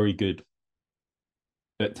people are very good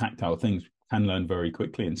at tactile things, can learn very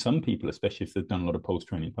quickly. And some people, especially if they've done a lot of pulse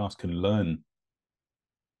training past, can learn,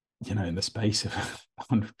 in the space of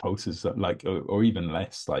 100 pulses, like, or even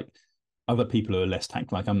less. Like other people who are less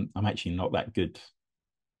tactile, like I'm actually not that good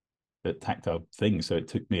at tactile things, so it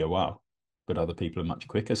took me a while. But other people are much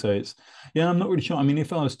quicker. So I'm not really sure. I mean,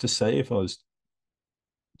 if I was to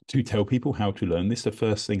tell people how to learn this, the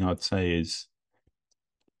first thing I'd say is,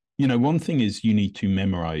 one thing is you need to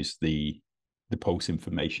memorize the pulse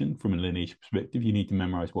information from a lineage perspective. You need to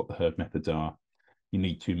memorize what the herd methods are. You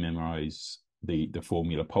need to memorize the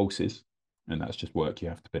formula pulses, and that's just work you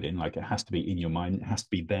have to put in. Like it has to be in your mind. It has to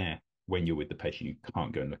be there when you're with the patient. You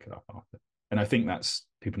can't go and look it up after. And I think that's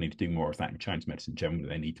people need to do more of that in Chinese medicine generally.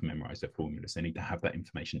 They need to memorize their formulas. They need to have that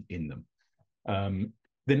information in them.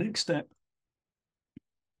 The next step,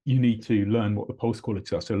 you need to learn what the pulse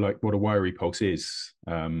qualities are. So like what a wiry pulse is,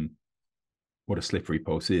 what a slippery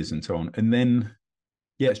pulse is, and so on. And then,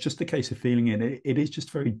 it's just a case of feeling it. It is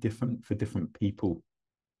just very different for different people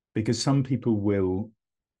because some people will,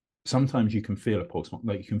 sometimes you can feel a pulse,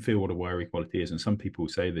 like you can feel what a wiry quality is. And some people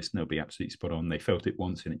say this and they'll be absolutely spot on. They felt it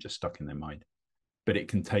once and it just stuck in their mind. But it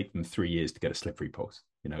can take them 3 years to get a slippery pulse,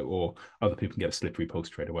 or other people can get a slippery pulse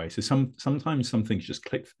straight away. So sometimes some things just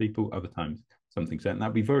click for people, other times some things don't. And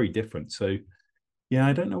that'd be very different. So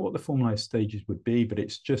I don't know what the formalized stages would be, but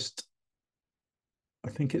it's just, I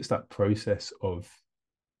think it's that process of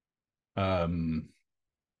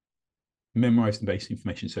memorizing basic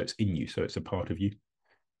information so it's in you, so it's a part of you,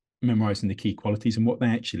 memorizing the key qualities and what they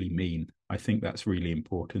actually mean. I think that's really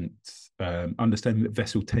important. Understanding that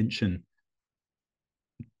vessel tension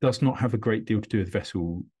does not have a great deal to do with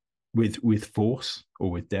vessel with force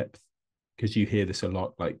or with depth, because you hear this a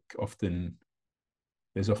lot. Like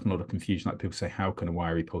there's often a lot of confusion. Like people say, how can a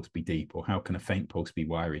wiry pulse be deep, or how can a faint pulse be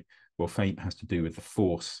wiry? Well, faint has to do with the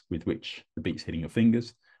force with which the beat's hitting your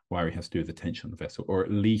fingers. Wiry has to do with the tension on the vessel, or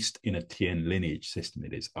at least in a Tian lineage system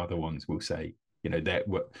it is. Other ones will say,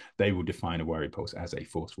 they will define a wiry pulse as a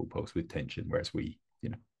forceful pulse with tension, whereas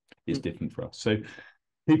it's different for us. So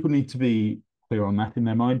people need to be clear on that in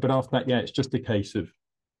their mind. But after that, it's just a case of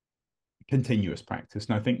continuous practice.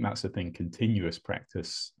 And I think that's the thing, continuous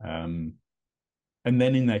practice. And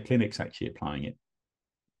then in their clinics actually applying it.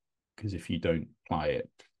 Because if you don't apply it,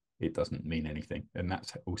 it doesn't mean anything. And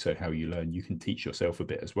that's also how you learn. You can teach yourself a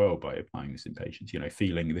bit as well by applying this in patients.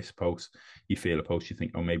 Feeling this pulse, you feel a pulse, you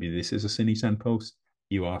think, oh, maybe this is a Sinisan pulse.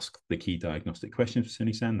 You ask the key diagnostic questions for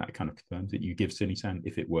Sinisan, that kind of confirms it. You give Sinisan.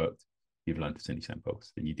 If it worked, you've learned a Sinisan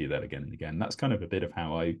pulse. Then you do that again and again. That's kind of a bit of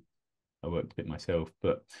how I worked a bit myself.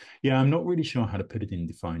 But I'm not really sure how to put it in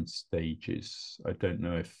defined stages. I don't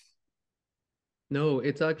know if. No,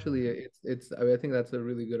 it's actually, I mean, I think that's a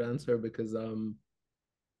really good answer because,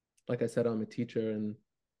 like I said, I'm a teacher and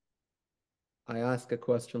I ask a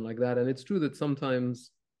question like that. And it's true that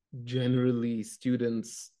sometimes generally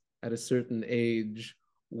students at a certain age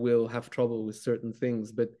will have trouble with certain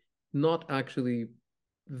things, but not actually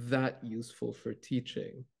that useful for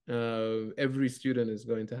teaching. Every student is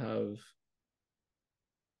going to have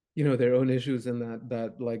their own issues, and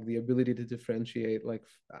that like the ability to differentiate, like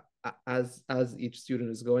as each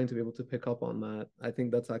student is going to be able to pick up on that. I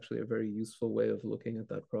think that's actually a very useful way of looking at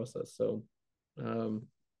that process. So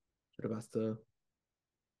should have asked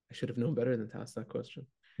I should have known better than to ask that question.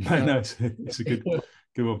 No, it's a good one,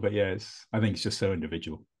 but I think it's just so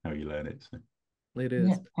individual how you learn it. So. It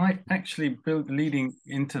is. I actually leading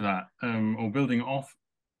into that, or building off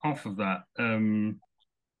of that.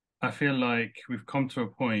 I feel like we've come to a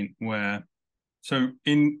point where, so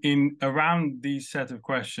in around these set of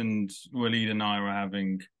questions, Waleed and I were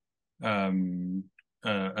having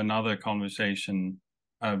another conversation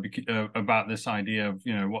about this idea of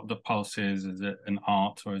what the pulse is. Is it an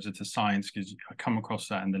art or is it a science? Because I come across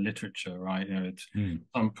that in the literature, right? It's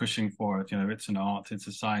I'm pushing for it. It's an art, it's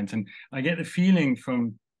a science, and I get the feeling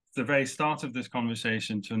from the very start of this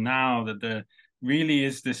conversation to now that there really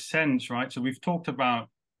is this sense, right? So we've talked about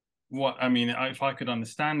if I could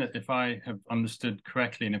understand it, if I have understood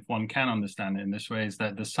correctly, and if one can understand it in this way, is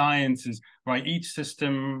that the science is, right, each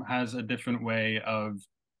system has a different way of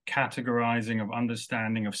categorizing, of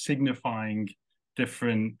understanding, of signifying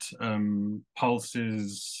different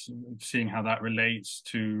pulses, seeing how that relates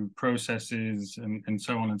to processes and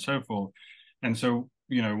so on and so forth. And so,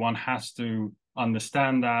 one has to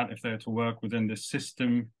understand that if they're to work within this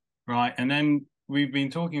system, right? And then we've been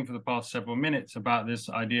talking for the past several minutes about this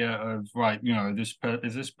idea of, right,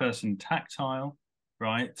 is this person tactile,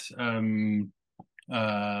 right?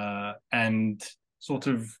 and sort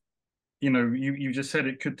of, you just said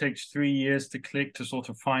it could take 3 years to click to sort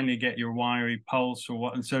of finally get your wiry pulse or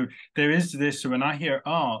what. And so there is this. So when I hear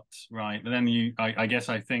art, right, then I guess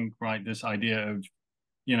I think, right, this idea of,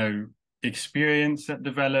 experience that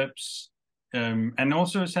develops, and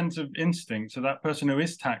also a sense of instinct. So that person who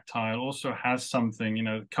is tactile also has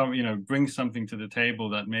something, brings something to the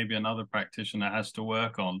table that maybe another practitioner has to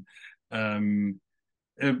work on. And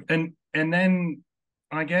then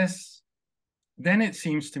I guess then it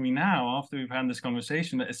seems to me now, after we've had this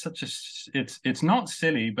conversation, that it's not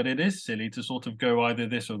silly, but it is silly to sort of go either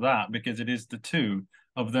this or that, because it is the two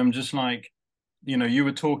of them. Just like, you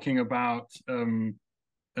were talking about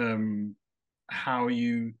how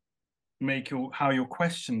you make how your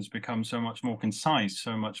questions become so much more concise,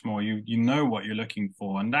 so much more you know what you're looking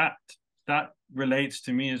for, and that relates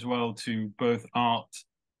to me as well to both art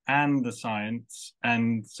and the science.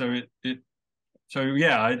 And so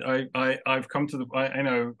I've come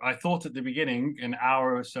to I thought at the beginning, an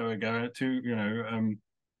hour or so ago, to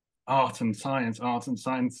art and science.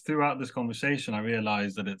 Throughout this conversation, I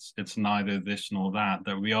realized that it's neither this nor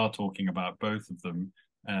that we are talking about both of them.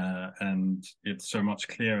 And it's so much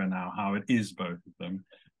clearer now how it is both of them.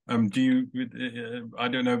 Do you? I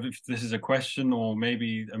don't know if this is a question, or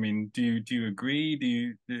maybe, I mean, do you agree? Do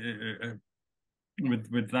you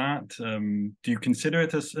with that? Do you consider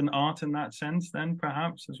it as an art in that sense, then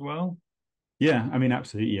perhaps as well? Yeah, I mean,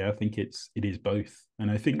 absolutely. Yeah, I think it is both,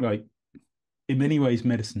 and I think, like, in many ways,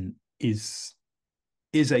 medicine is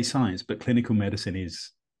a science, but clinical medicine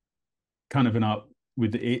is kind of an art.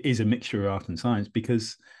 It is a mixture of art and science,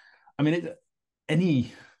 because, I mean,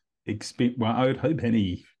 any experience. Well, I would hope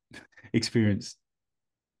any experienced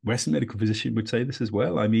Western medical physician would say this as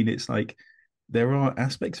well. I mean, it's like there are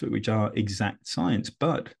aspects of it which are exact science,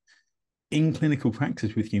 but in clinical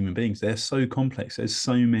practice with human beings, they're so complex. There's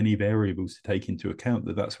so many variables to take into account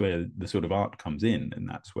that's where the sort of art comes in, and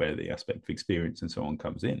that's where the aspect of experience and so on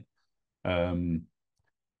comes in. I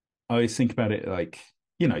always think about it like,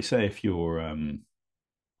 say if you're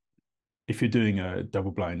doing a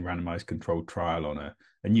double-blind randomized controlled trial on a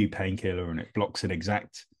new painkiller, and it blocks an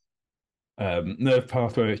exact nerve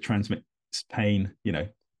pathway which transmits pain,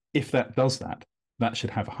 if that does that, that should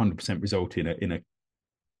have 100% result in a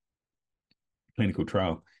clinical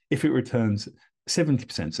trial. If it returns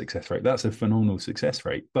 70% success rate, that's a phenomenal success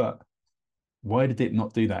rate. But why did it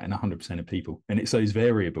not do that in 100% of people? And it's those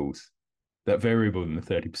variables, that variable in the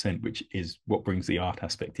 30%, which is what brings the art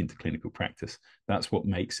aspect into clinical practice. That's what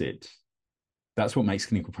makes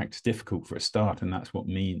clinical practice difficult for a start. And that's what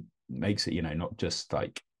makes it, not just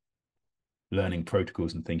like learning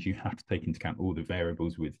protocols and things. You have to take into account all the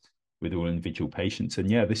variables with all individual patients. And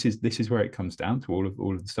yeah, this is where it comes down to all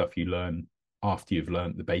of the stuff you learn after you've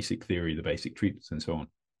learned the basic theory, the basic treatments, and so on.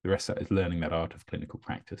 The rest of that is learning that art of clinical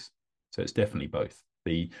practice. So it's definitely both.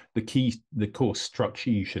 The core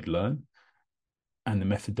structure you should learn, and the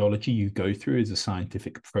methodology you go through is a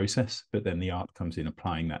scientific process, but then the art comes in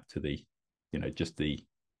applying that to the, just the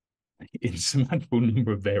insurmountable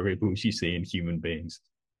number of variables you see in human beings,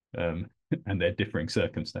 and their differing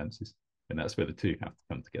circumstances. And that's where the two have to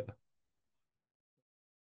come together.